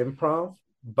lot of improv,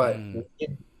 but we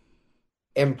didn't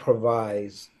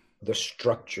improvise the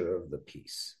structure of the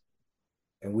piece.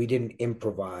 And we didn't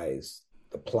improvise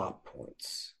the plot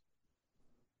points.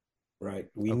 Right?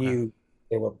 We knew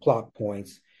there were plot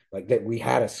points, like that we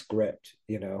had a script,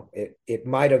 It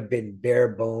might have been bare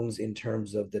bones in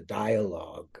terms of the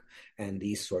dialogue and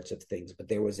these sorts of things, but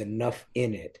there was enough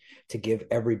in it to give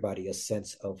everybody a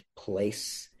sense of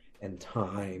place and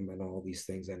time and all these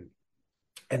things, and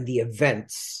the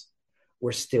events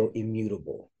were still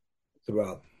immutable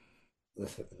throughout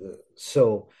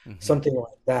something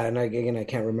like that. And I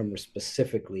can't remember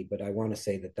specifically, but I want to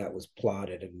say that was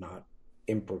plotted and not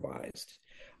improvised.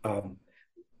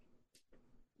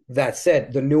 That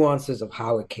said, the nuances of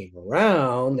how it came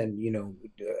around, and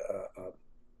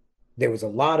there was a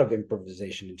lot of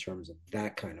improvisation in terms of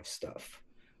that kind of stuff.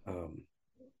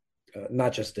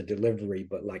 Not just the delivery,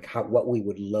 but like what we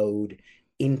would load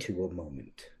into a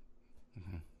moment.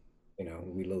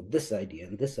 We load this idea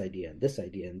and this idea and this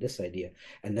idea and this idea,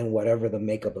 and then whatever the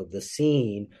makeup of the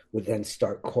scene would then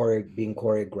start being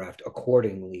choreographed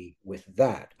accordingly with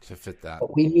that to fit that.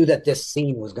 But we knew that this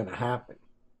scene was going to happen,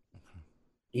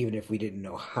 even if we didn't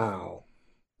know how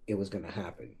it was going to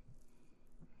happen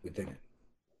within it.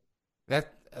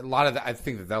 That a lot of that, I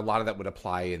think that a lot of that would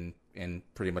apply in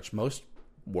pretty much most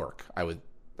work. I would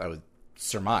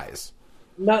surmise.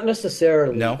 Not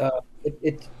necessarily. No.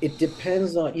 It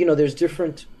depends on, there's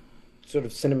different sort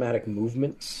of cinematic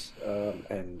movements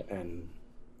and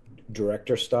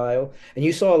director style, and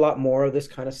you saw a lot more of this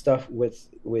kind of stuff with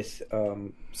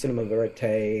cinema verite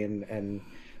and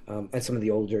some of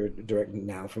the older directing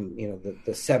now from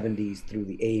the 70s through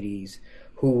the 80s,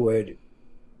 who would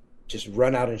just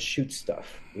run out and shoot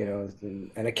stuff,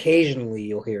 and occasionally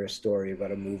you'll hear a story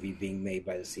about a movie being made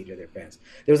by the seat of their pants.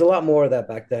 There was a lot more of that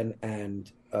back then,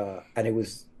 and it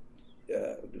was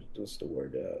what's the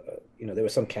word? There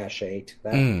was some cachet to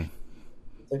that. Mm.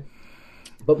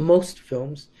 But most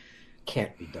films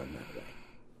can't be done that way.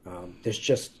 There's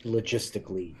just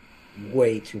logistically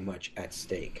way too much at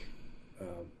stake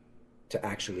um, to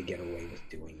actually get away with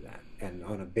doing that. And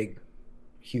on a big,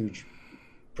 huge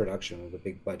production with a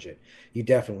big budget, you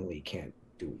definitely can't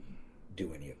do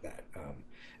any of that.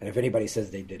 And if anybody says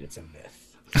they did, it's a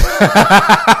myth.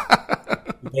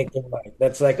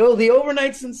 That's like, oh, the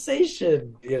overnight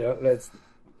sensation. That's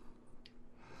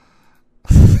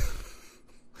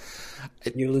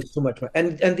you lose too much money.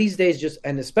 And these days,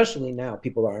 and especially now,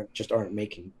 people aren't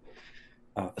making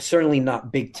certainly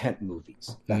not big tent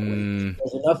movies that way. Mm.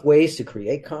 There's enough ways to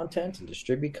create content and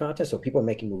distribute content, so people are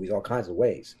making movies all kinds of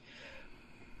ways.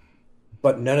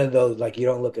 But none of those, like, you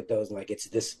don't look at those like it's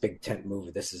this big tent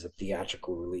movie. This is a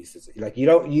theatrical release. It's like you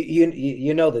don't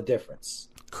you know the difference.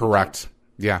 Correct.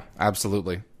 Yeah,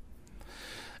 absolutely.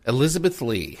 Elizabeth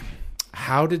Lee,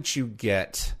 how did you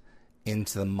get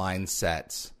into the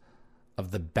mindset of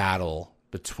the battle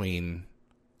between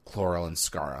Klorel and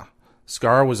Skaara?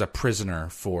 Skaara was a prisoner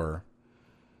for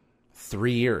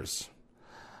 3 years.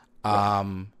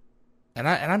 And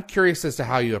I'm curious as to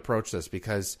how you approach this,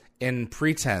 because in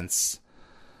Pretense,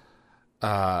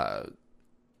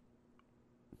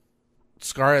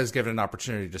 Skaara is given an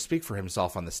opportunity to speak for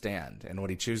himself on the stand, and what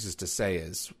he chooses to say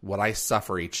is, "What I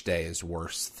suffer each day is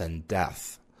worse than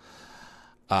death."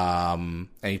 And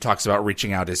he talks about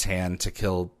reaching out his hand to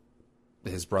kill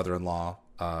his brother-in-law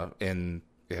in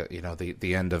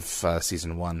the end of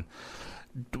season 1.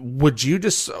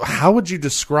 How would you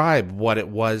describe what it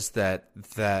was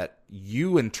that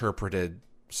you interpreted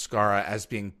Skaara as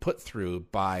being put through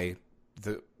by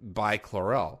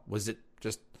Klorel? Was it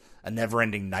just a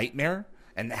never-ending nightmare?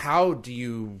 And how do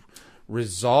you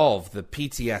resolve the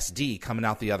PTSD coming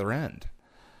out the other end?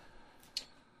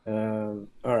 All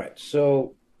right,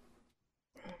 so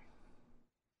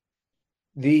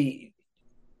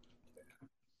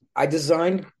I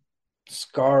designed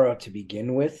Skaara to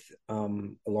begin with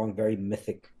along very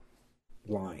mythic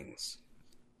lines.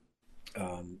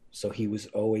 So he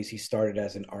started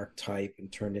as an archetype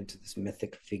and turned into this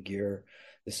mythic figure,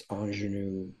 this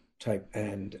ingenue type,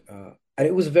 and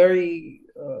it was very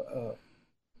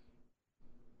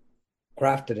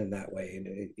crafted in that way.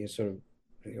 And it sort of,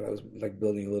 I was like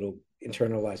building a little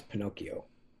internalized Pinocchio,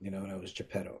 and I was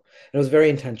Geppetto, and it was very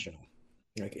intentional.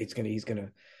 Like he's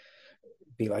gonna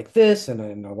be like this,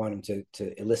 and I want him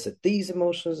to elicit these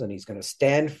emotions, and he's gonna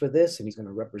stand for this, and he's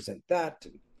gonna represent that.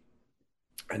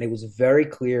 And it was very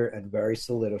clear and very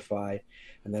solidified.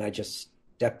 And then I just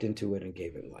stepped into it and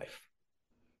gave it life.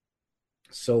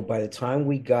 So by the time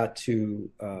we got to,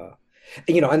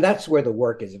 and that's where the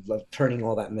work is, of turning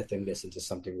all that mythiness into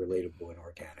something relatable and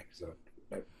organic. So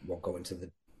I won't go into the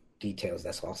details.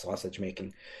 That's all sausage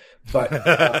making,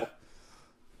 but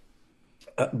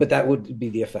but that would be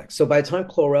the effect. So by the time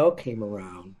Klorel came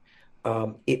around,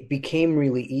 it became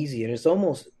really easy, and it's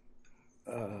almost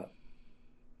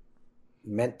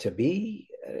meant to be.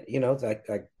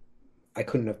 I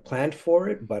couldn't have planned for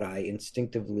it, but I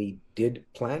instinctively did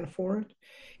plan for it.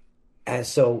 And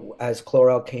so as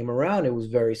Klorel came around, it was a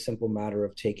very simple matter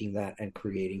of taking that and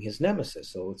creating his nemesis.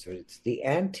 So it's the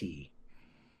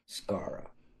anti-Skaara.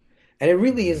 And it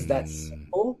really is that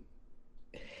simple.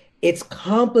 It's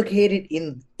complicated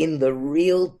in the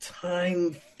real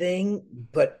time thing,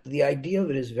 but the idea of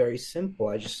it is very simple.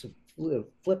 I just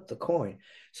flip the coin.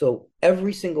 So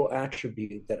every single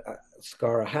attribute that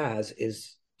Skaara has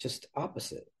is just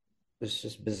opposite. It's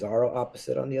just bizarro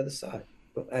opposite on the other side.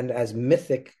 And as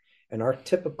mythic and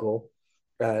archetypical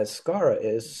as Skaara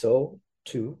is, so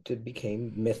too it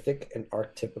became mythic and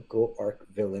archetypical arch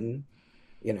villain,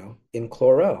 in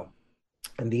Klorel.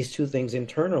 And these two things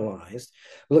internalized.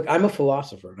 Look, I'm a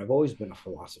philosopher, and I've always been a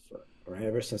philosopher, right?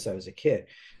 Ever since I was a kid,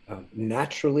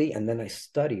 naturally, and then I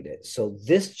studied it. So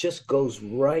this just goes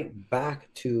right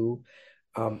back to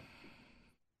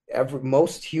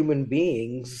most human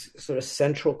beings' sort of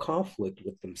central conflict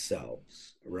with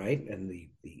themselves, right? And the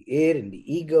id and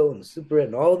the ego and the super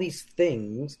and all these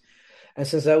things. And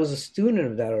since I was a student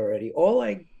of that already, all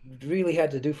I really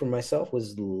had to do for myself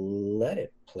was let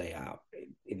it play out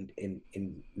in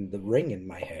the ring in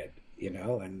my head,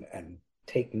 and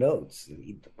take notes and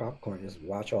eat the popcorn, just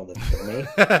watch all the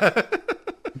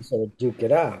sort of duke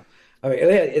it out. I mean,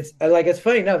 it's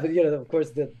funny enough, but of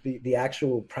course, the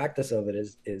actual practice of it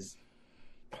is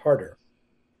harder.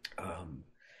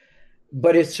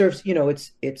 But it serves,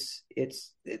 this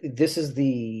is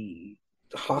the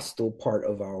hostile part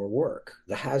of our work,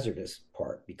 the hazardous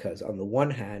part, because on the one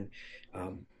hand,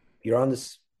 you're on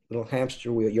this little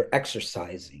hamster wheel, you're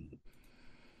exercising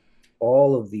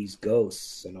all of these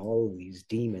ghosts and all of these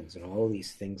demons and all of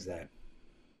these things that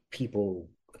people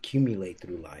accumulate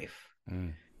through life.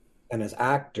 Mm. And as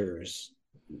actors,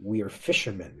 we are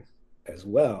fishermen as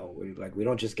well. We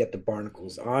don't just get the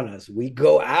barnacles on us. We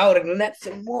go out and net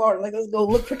some more. Like, let's go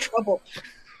look for trouble.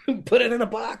 Put it in a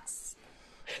box.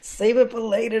 Save it for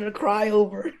later to cry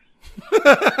over.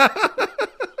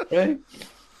 Right?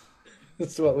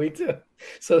 That's what we do.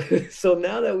 So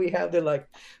now that we have the like,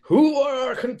 who are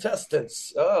our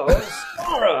contestants? Oh,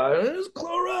 Skaara and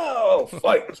Klorel.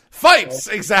 Fight. Fights,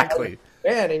 exactly.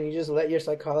 Man, and you just let your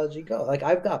psychology go. Like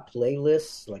I've got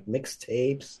playlists, like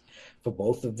mixtapes for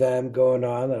both of them going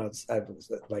on. And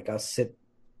I'll sit,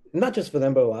 not just for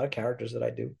them, but a lot of characters that I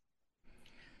do.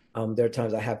 There are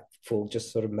times I have full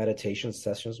just sort of meditation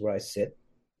sessions where I sit,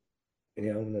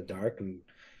 in the dark and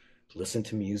listen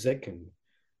to music and.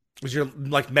 Was you're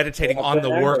like meditating on the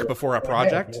work before a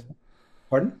project?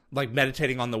 Pardon? Like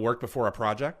meditating on the work before a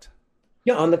project?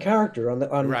 Yeah, on the character, on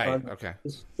Okay. the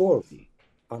story,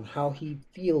 on how he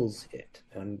feels it,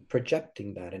 and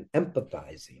projecting that and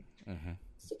empathizing. Mm-hmm.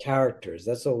 The characters.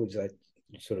 That's always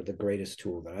sort of the greatest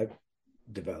tool that I've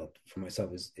developed for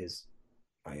myself is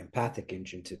my empathic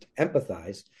engine to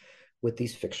empathize with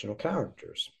these fictional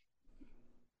characters.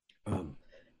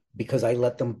 Because I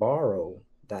let them borrow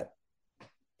that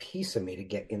piece of me to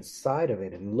get inside of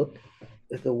it and look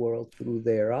at the world through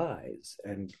their eyes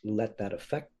and let that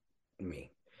affect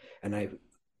me. And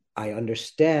I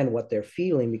understand what they're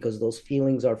feeling because those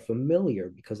feelings are familiar,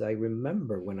 because I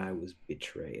remember when I was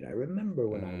betrayed. I remember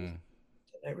when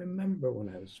I remember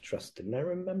when I was trusted, and I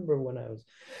remember when I was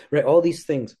right, all these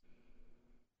things.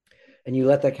 And you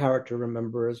let that character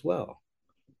remember as well.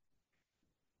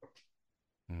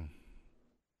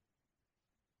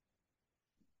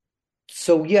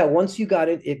 So yeah, once you got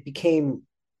it, it became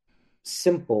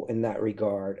simple in that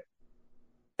regard.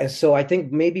 And so I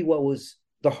think maybe what was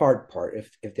the hard part,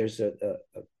 if there's a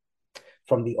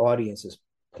from the audience's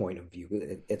point of view,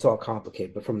 it's all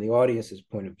complicated, but from the audience's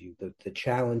point of view, the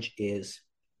challenge is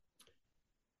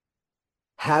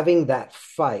having that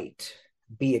fight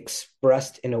be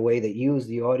expressed in a way that you as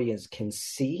the audience can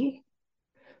see,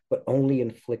 but only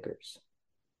in flickers.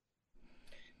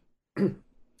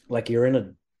 Like you're in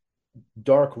a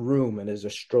dark room and there's a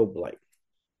strobe light.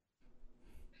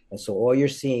 And so all you're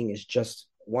seeing is just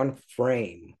one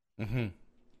frame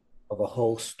of a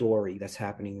whole story that's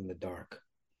happening in the dark.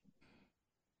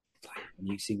 And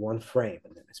you see one frame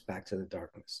and then it's back to the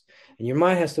darkness. And your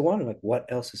mind has to wonder, like, what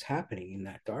else is happening in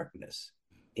that darkness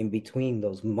in between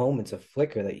those moments of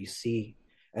flicker that you see?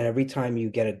 And every time you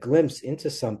get a glimpse into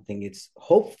something, it's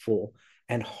hopeful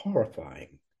and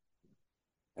horrifying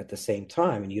at the same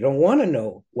time. And you don't want to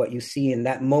know what you see in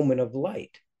that moment of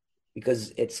light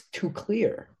because it's too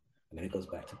clear. And then it goes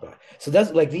back to black. So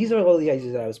that's like, these are all the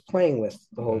ideas that I was playing with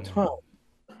the whole time.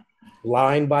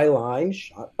 Line by line,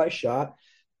 shot by shot.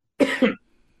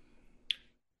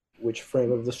 Which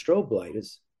frame of the strobe light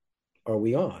are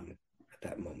we on at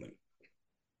that moment?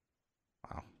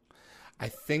 Wow. I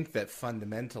think that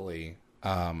fundamentally,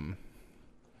 the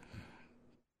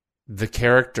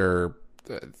character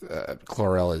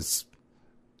Klorel is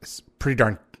pretty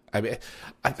darn. I mean,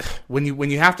 when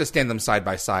you have to stand them side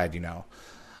by side,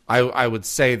 I would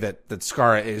say that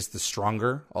Skaara is the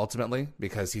stronger ultimately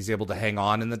because he's able to hang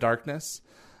on in the darkness.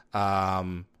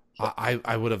 I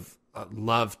would have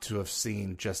loved to have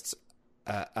seen just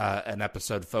an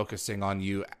episode focusing on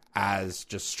you as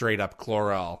just straight up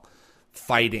Klorel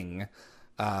fighting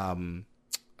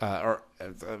or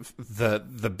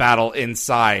the battle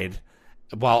inside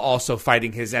while also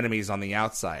fighting his enemies on the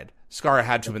outside. Skaara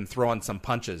had to have been throwing some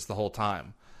punches the whole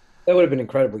time. That would have been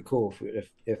incredibly cool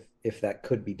if that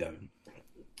could be done.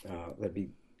 That'd be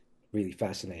really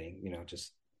fascinating.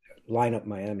 Just line up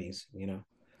my Emmys.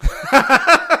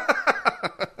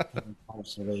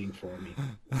 Also waiting for me.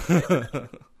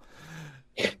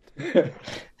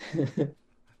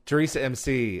 Teresa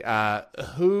MC,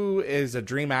 who is a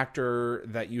dream actor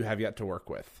that you have yet to work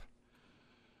with?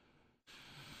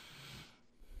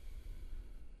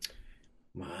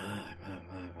 My.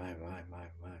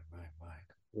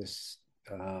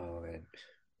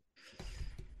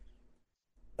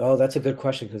 That's a good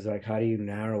question because, like, how do you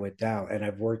narrow it down? And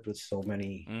I've worked with so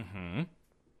many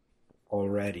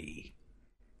already.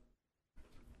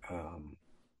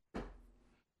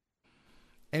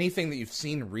 Anything that you've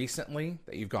seen recently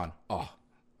that you've gone, oh,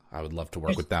 I would love to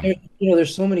work with them?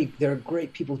 There's so many. There are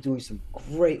great people doing some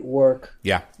great work.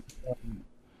 Yeah.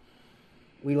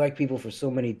 We like people for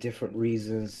so many different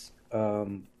reasons.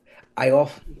 I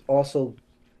also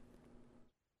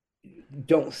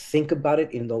don't think about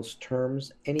it in those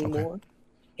terms anymore. Okay.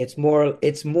 it's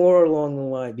more along the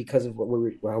line because of what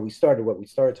we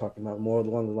started talking about, more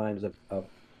along the lines of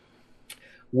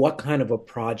what kind of a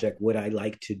project would I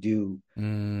like to do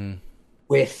Mm,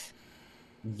 with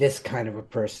this kind of a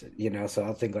person, you know? So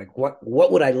I'll think like,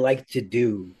 what would I like to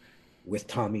do with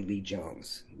Tommy Lee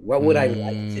Jones? What would I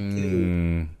like to do with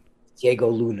mm. Diego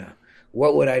Luna?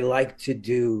 What would I like to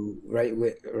do,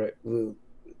 with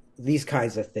these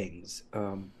kinds of things?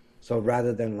 So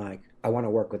rather than like, I want to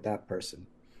work with that person,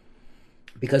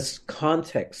 because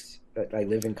context, I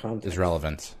live in Is context,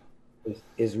 relevant.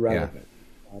 is Yeah. relevant.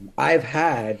 I've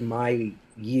had my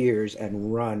years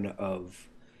and run of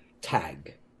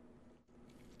tag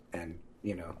and,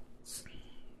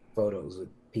 photos of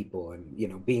people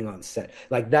and, being on set.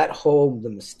 Like that whole, the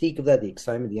mystique of that, the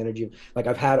excitement, the energy, like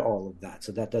I've had all of that.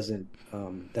 So that doesn't,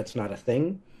 that's not a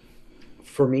thing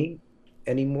for me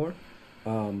anymore.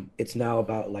 It's now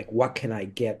about like, what can I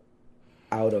get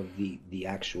out of the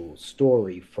actual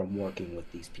story from working with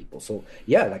these people. So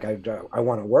yeah, like I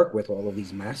want to work with all of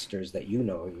these masters that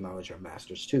acknowledge are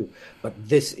masters too. But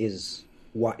this is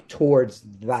what towards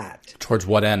that, Towards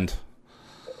what end?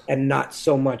 and not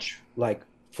so much like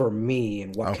for me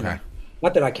and what can Okay. I.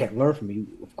 Not that I can't learn from you,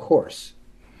 of course.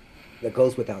 That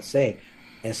goes without saying,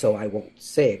 and so I won't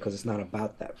say it because it's not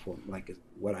about that for like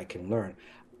what I can learn.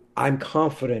 I'm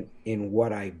confident in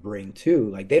what I bring too.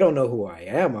 Like they don't know who I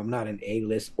am. I'm not an A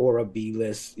list or a B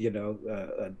list.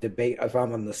 A debate if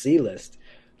I'm on the C list.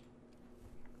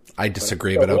 I But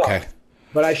disagree, but okay.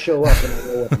 I show up and I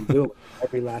know what I'm doing.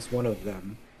 Every last one of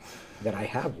them that I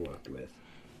have worked with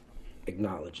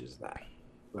acknowledges that.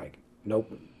 Like,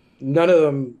 nope, none of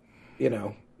them,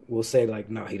 will say like,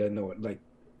 no, he doesn't know it. Like,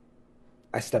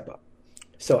 I step up.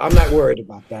 So I'm not worried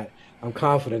about that. I'm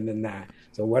confident in that.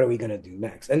 So what are we going to do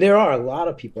next? And there are a lot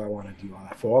of people I want to do all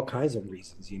that for all kinds of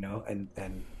reasons, and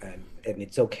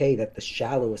it's okay that the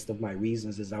shallowest of my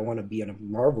reasons is I want to be in a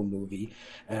Marvel movie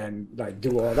and like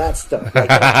do all that stuff. Like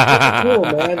that's cool,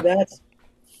 man. That's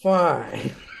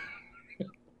fine.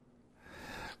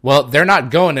 Well, they're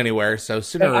not going anywhere, so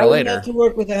sooner And or I would love later. to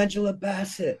work with Angela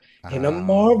Bassett in a Um,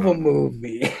 Marvel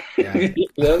movie. yeah.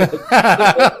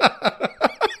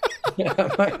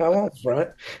 Like, I won't front.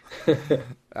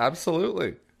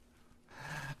 Absolutely.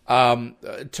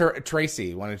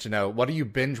 Tracy wanted to know, what are you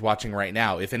binge watching right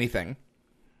now, if anything?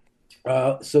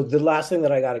 So the last thing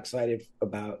that I got excited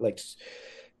about, like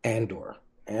Andor,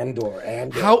 Andor.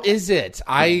 How is it?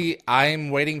 I'm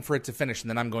waiting for it to finish, and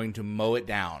then I'm going to mow it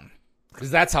down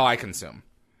because that's how I consume.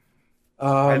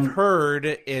 I've Um, heard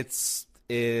it's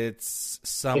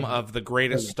some of the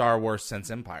greatest Star Wars since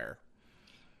Empire.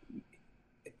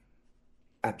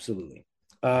 Absolutely.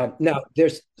 Now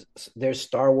there's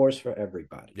Star Wars for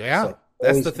everybody. Yeah, So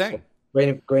that's the always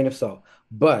thing. grain of salt.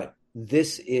 But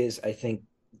this is, I think,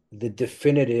 the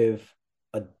definitive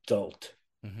adult.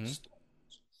 Hmm.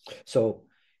 So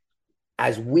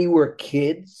as we were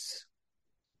kids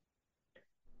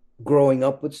growing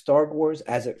up with Star Wars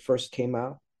as it first came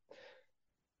out,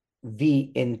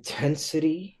 the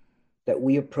intensity that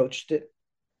we approached it,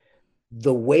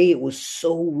 the way it was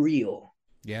so real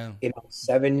Yeah, in our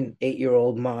 7,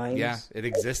 8-year-old yeah, minds, it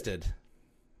existed.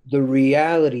 the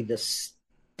reality, the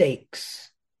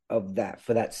stakes of that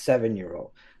for that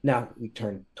 7-year-old. Now we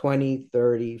turn 20,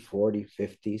 30, 40,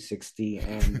 50, 60.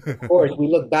 And of course, we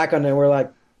look back on it and we're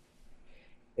like,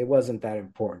 it wasn't that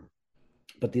important.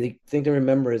 But the thing to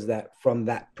remember is that from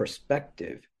that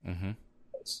perspective, Hmm.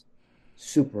 it's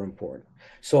super important.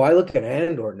 So I look at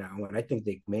Andor now, and I think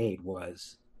they made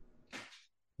was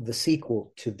the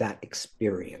sequel to that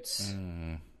experience.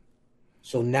 Mm.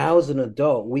 So now as an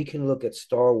adult, we can look at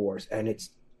Star Wars and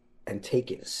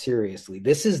take it seriously.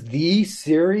 This is the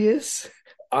serious,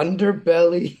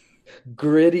 underbelly,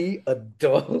 gritty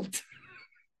adult.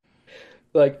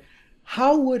 Like,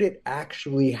 how would it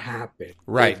actually happen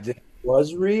Right. if this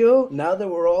was real? Now that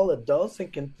we're all adults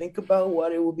and can think about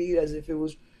what it would be as if it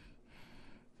was.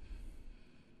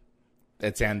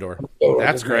 It's Andor. Oh,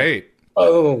 That's great.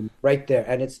 boom, right there.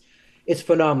 And it's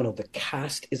phenomenal. The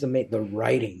cast is amazing. The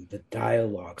writing, the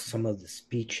dialogue, some of the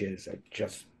speeches are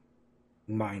just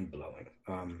mind blowing.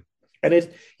 And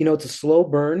it's a slow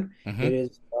burn. Hmm. It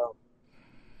is.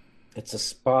 It's a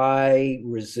spy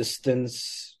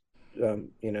resistance.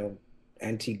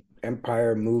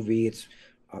 Anti-empire movie. It's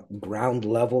ground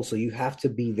level, so you have to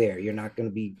be there. You're not going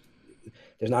to be.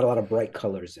 There's not a lot of bright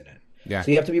colors in it, Yeah.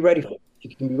 so you have to be ready for it.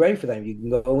 You can be ready for that. You can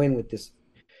go in with this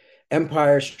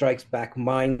Empire Strikes Back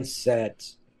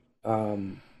mindset,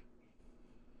 but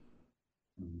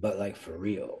like for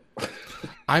real.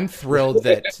 I'm thrilled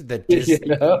that Disney.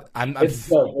 I'm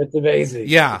It's amazing.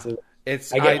 yeah. It's amazing.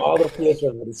 It's I get all the feels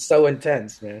from it. It's so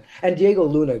intense, man. And Diego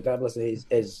Luna, God bless him,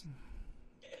 is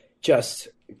just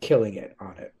killing it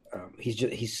on it.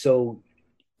 He's so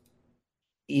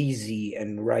easy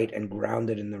and right and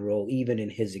grounded in the role, even in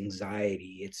his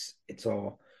anxiety. It's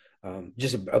all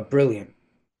just a brilliant,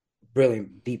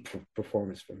 brilliant, deep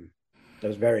performance from him. That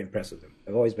was very impressive.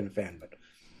 I've always been a fan, but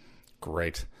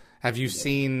great. Have you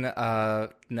seen?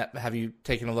 Have you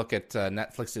taken a look at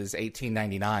Netflix's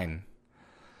 1899?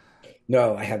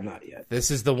 no, I have not yet.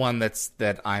 This is the one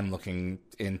that I'm looking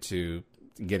into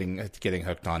getting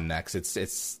hooked on next.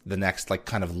 It's the next like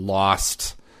kind of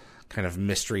lost, kind of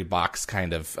mystery box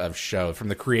kind of show from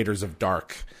the creators of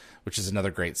Dark, which is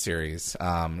another great series.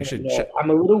 You should. I'm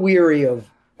a little weary of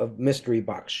mystery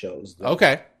box shows, though,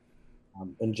 Okay,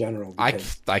 in general. I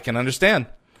can understand.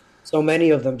 So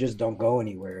many of them just don't go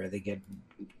anywhere. They get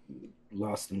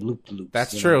lost in loop-de-loops.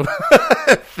 That's true.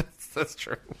 That's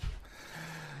true.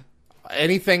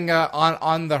 Anything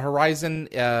on the horizon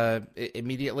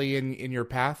immediately in your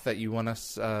path that you want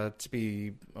us to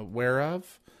be aware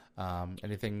of?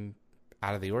 Anything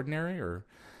out of the ordinary, or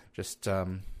just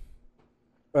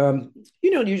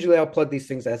usually I'll plug these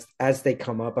things as they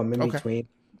come up. I'm in Okay. between,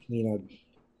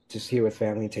 just here with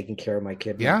family and taking care of my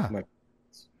kid. Yeah. My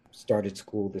started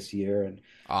school this year, and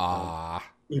ah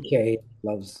pre-K,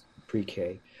 loves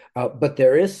pre-K. But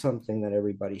there is something that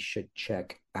everybody should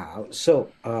check out. So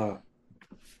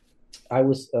I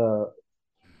was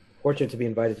fortunate to be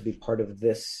invited to be part of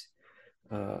this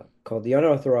called The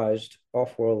Unauthorized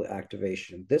Off-World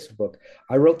Activation. This book,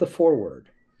 I wrote the foreword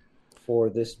for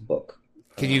this book.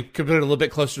 Can you put it a little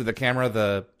bit closer to the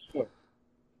camera? Sure.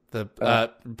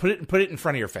 Put it in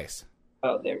front of your face.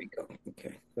 Oh, there we go.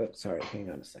 Okay. Oh, sorry, hang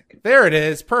on a second. There it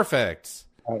is. Perfect.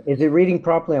 Is it reading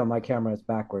properly on my camera? It's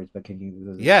backwards, but can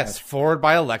you? Yes, forward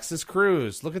by Alexis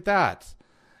Cruz. Look at that.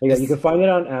 Yeah, you can find it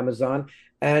on Amazon,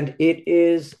 and it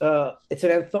is it's an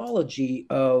anthology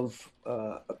of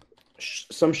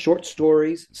some short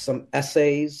stories, some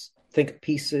essays, think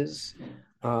pieces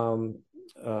from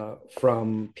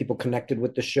people connected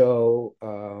with the show,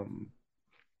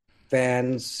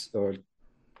 fans or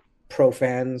pro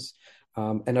fans,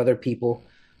 and other people,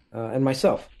 and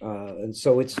myself. And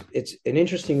so it's an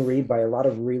interesting read by a lot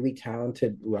of really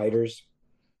talented writers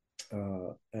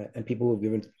and people who've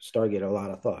given Stargate a lot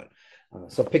of thought.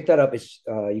 So pick that up. It's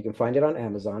you can find it on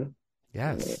Amazon.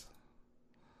 Yes.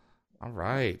 All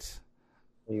right.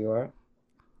 There you are.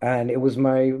 And it was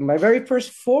my very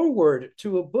first foreword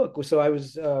to a book. So I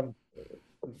was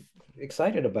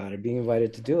excited about it, being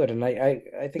invited to do it. And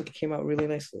I think it came out really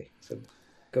nicely. So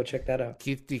go check that out.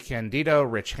 Keith DeCandido,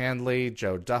 Rich Handley,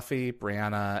 Joe Duffy,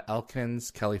 Brianna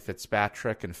Elkins, Kelly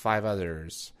Fitzpatrick, and 5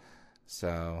 others.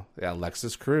 So yeah,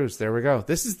 Alexis Cruz. There we go.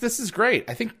 This is great.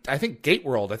 I think Gate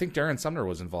World. I think Darren Sumner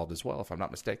was involved as well, if I'm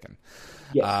not mistaken.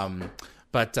 Yes.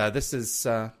 But this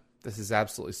is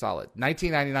absolutely solid.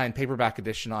 1999 paperback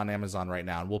edition on Amazon right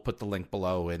now, and we'll put the link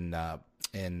below in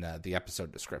the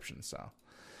episode description. So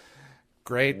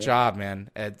great job,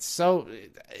 man.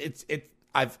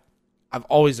 I've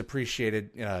always appreciated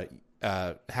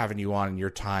having you on in your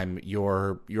time.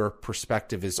 Your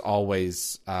perspective is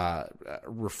always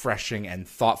refreshing and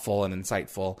thoughtful and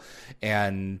insightful,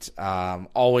 and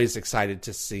always excited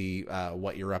to see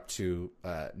what you're up to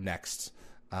next.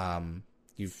 I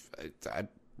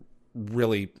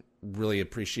really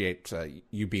appreciate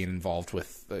you being involved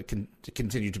with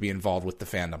continue to be involved with the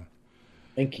fandom.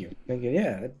 Thank you.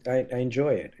 Yeah, I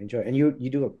enjoy it. And you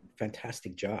do a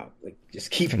fantastic job, like just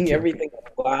keeping everything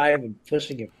alive and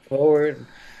pushing it forward.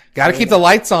 Got to keep the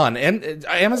lights on, and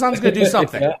Amazon's going to do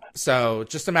something. Yeah. So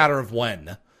it's just a matter of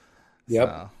when. Yep.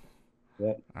 So.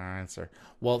 Yep. All right, sir.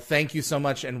 Well, thank you so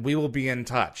much, and we will be in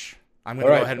touch. I'm going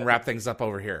to go ahead and wrap things up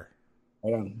over here.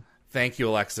 Right on. Thank you,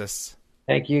 Alexis.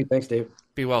 Thank you. Thanks, Dave.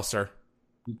 Be well, sir.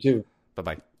 You too.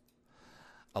 Bye-bye.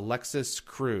 Alexis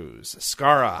Cruz,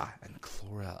 Skaara and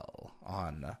Klorel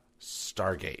on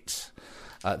Stargate.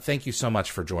 Thank you so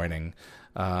much for joining.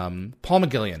 Paul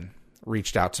McGillion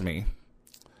reached out to me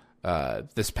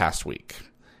this past week,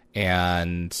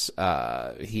 and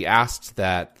he asked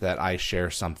that I share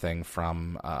something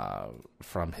from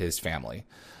his family.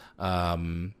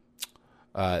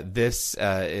 This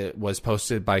it was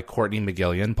posted by Courtney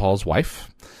McGillion, Paul's wife,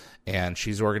 and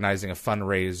she's organizing a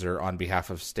fundraiser on behalf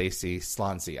of Stacy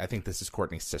Slonsey. I think this is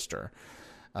Courtney's sister.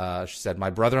 She said, "My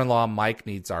brother-in-law, Mike,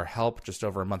 needs our help. Just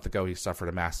over a month ago, he suffered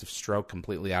a massive stroke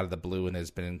completely out of the blue and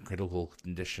has been in critical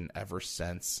condition ever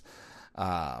since."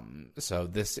 So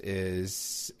this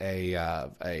is a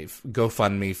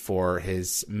GoFundMe for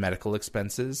his medical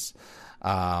expenses.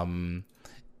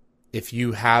 If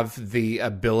you have the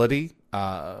ability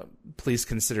please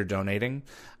consider donating.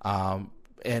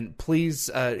 And please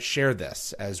share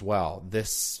this as well.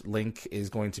 This link is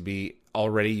going to be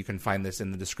already, you can find this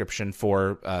in the description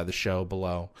for the show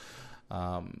below.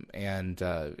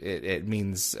 It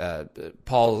means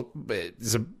Paul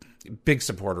is a big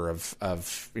supporter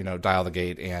of Dial the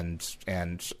Gate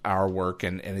and our work,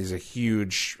 and is a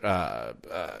huge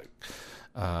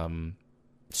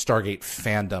Stargate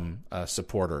fandom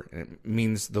supporter. It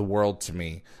means the world to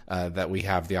me that we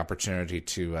have the opportunity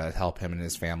to help him and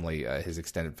his family, his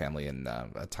extended family, in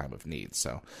a time of need. So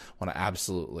I want to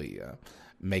absolutely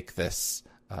make this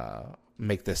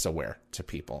aware to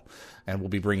people, and we'll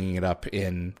be bringing it up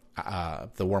in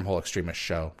the Wormhole Extremist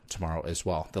show tomorrow as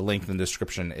well. The link in the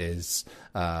description is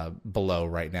below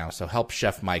right now, so help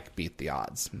Chef Mike beat the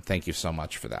odds. Thank you so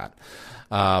much for that.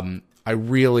 I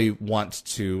really want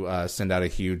to send out a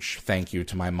huge thank you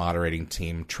to my moderating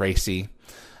team: Tracy,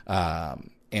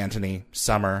 Anthony,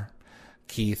 Summer,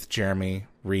 Keith, Jeremy,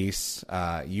 Reese.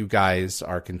 You guys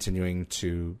are continuing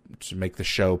to make the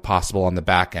show possible on the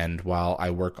back end while I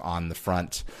work on the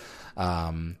front.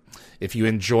 If you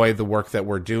enjoy the work that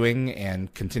we're doing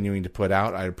and continuing to put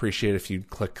out, I'd appreciate if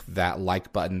you'd click that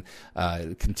like button.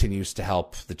 It continues to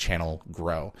help the channel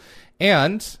grow.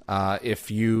 And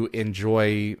if you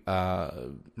enjoy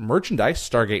merchandise,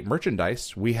 Stargate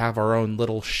merchandise, we have our own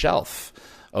little shelf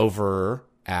over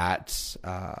at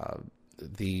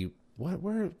the...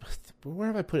 Where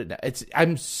have I put it now?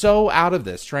 I'm so out of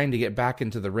this, trying to get back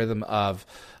into the rhythm of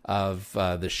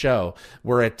the show.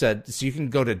 We're at so you can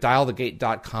go to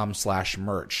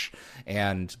dialthegate.com/merch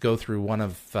and go through one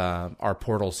of our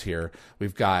portals here.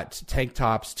 We've got tank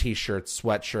tops, t-shirts,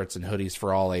 sweatshirts, and hoodies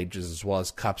for all ages, as well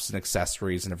as cups and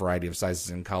accessories in a variety of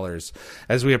sizes and colors.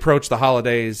 As we approach the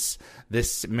holidays,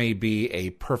 this may be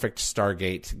a perfect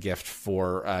Stargate gift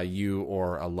for you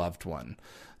or a loved one.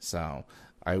 So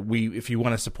if you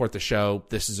want to support the show,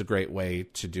 this is a great way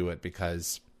to do it,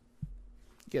 because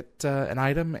you get an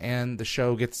item and the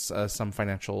show gets a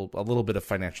little bit of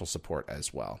financial support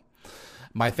as well.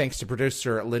 My thanks to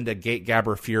producer Linda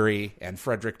Gategabber Fury and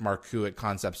Frederick Marcoux at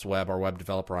Concepts Web, our web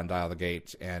developer on Dial the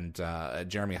Gate, and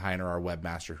Jeremy Heiner, our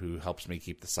webmaster, who helps me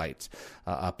keep the site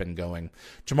up and going.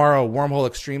 Tomorrow, Wormhole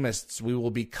Extremists, we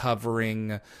will be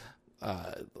covering...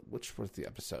 which was the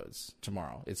episodes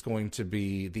tomorrow? It's going to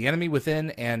be The Enemy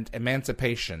Within and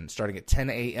Emancipation, starting at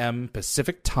 10 a.m.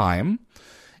 Pacific time.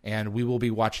 And we will be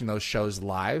watching those shows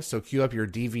live. So queue up your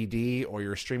DVD or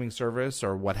your streaming service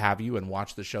or what have you and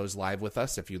watch the shows live with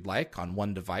us if you'd like, on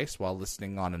one device while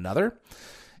listening on another.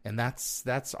 And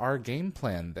that's our game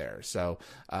plan there. So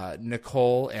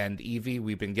Nicole and Evie,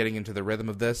 we've been getting into the rhythm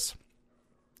of this.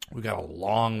 We've got a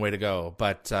long way to go,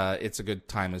 but it's a good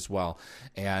time as well.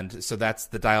 And so that's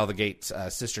the Dial the Gate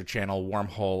sister channel,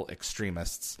 Wormhole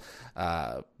Extremists.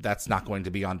 That's not going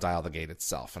to be on Dial the Gate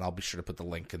itself, and I'll be sure to put the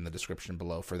link in the description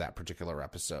below for that particular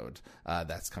episode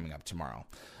that's coming up tomorrow.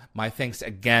 My thanks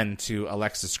again to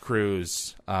Alexis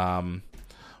Cruz.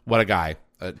 What a guy.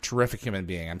 A terrific human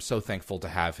being. I'm so thankful to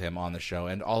have him on the show.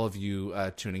 And all of you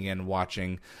tuning in,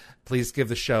 watching, please give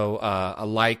the show a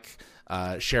like.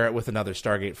 Share it with another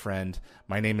Stargate friend.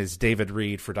 My name is David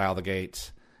Reed for Dial the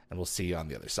Gate, and we'll see you on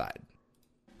the other side.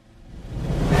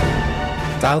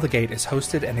 Dial the Gate is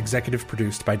hosted and executive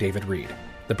produced by David Reed.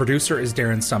 The producer is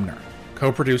Darren Sumner.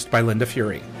 Co-produced by Linda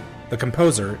Fury. The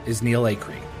composer is Neil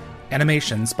Acree.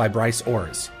 Animations by Bryce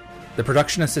Orrs. The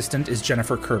production assistant is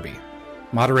Jennifer Kirby.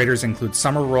 Moderators include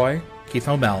Summer Roy, Keith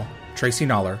Homel, Tracy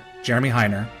Noller, Jeremy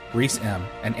Heiner, Reese M.,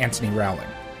 and Anthony Rowling.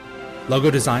 Logo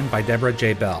design by Deborah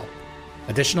J. Bell.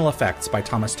 Additional effects by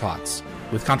Thomas Tots,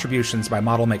 with contributions by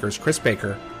model makers Chris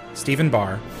Baker, Stephen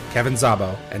Barr, Kevin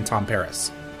Zabo, and Tom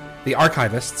Paris. The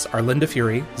archivists are Linda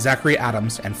Fury, Zachary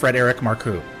Adams, and Fred Eric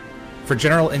Marcoux. For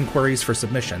general inquiries for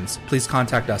submissions, please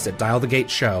contact us at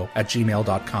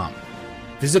dialthegateshow@gmail.com.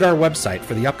 Visit our website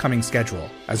for the upcoming schedule,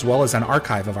 as well as an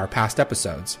archive of our past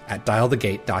episodes at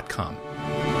dialthegate.com.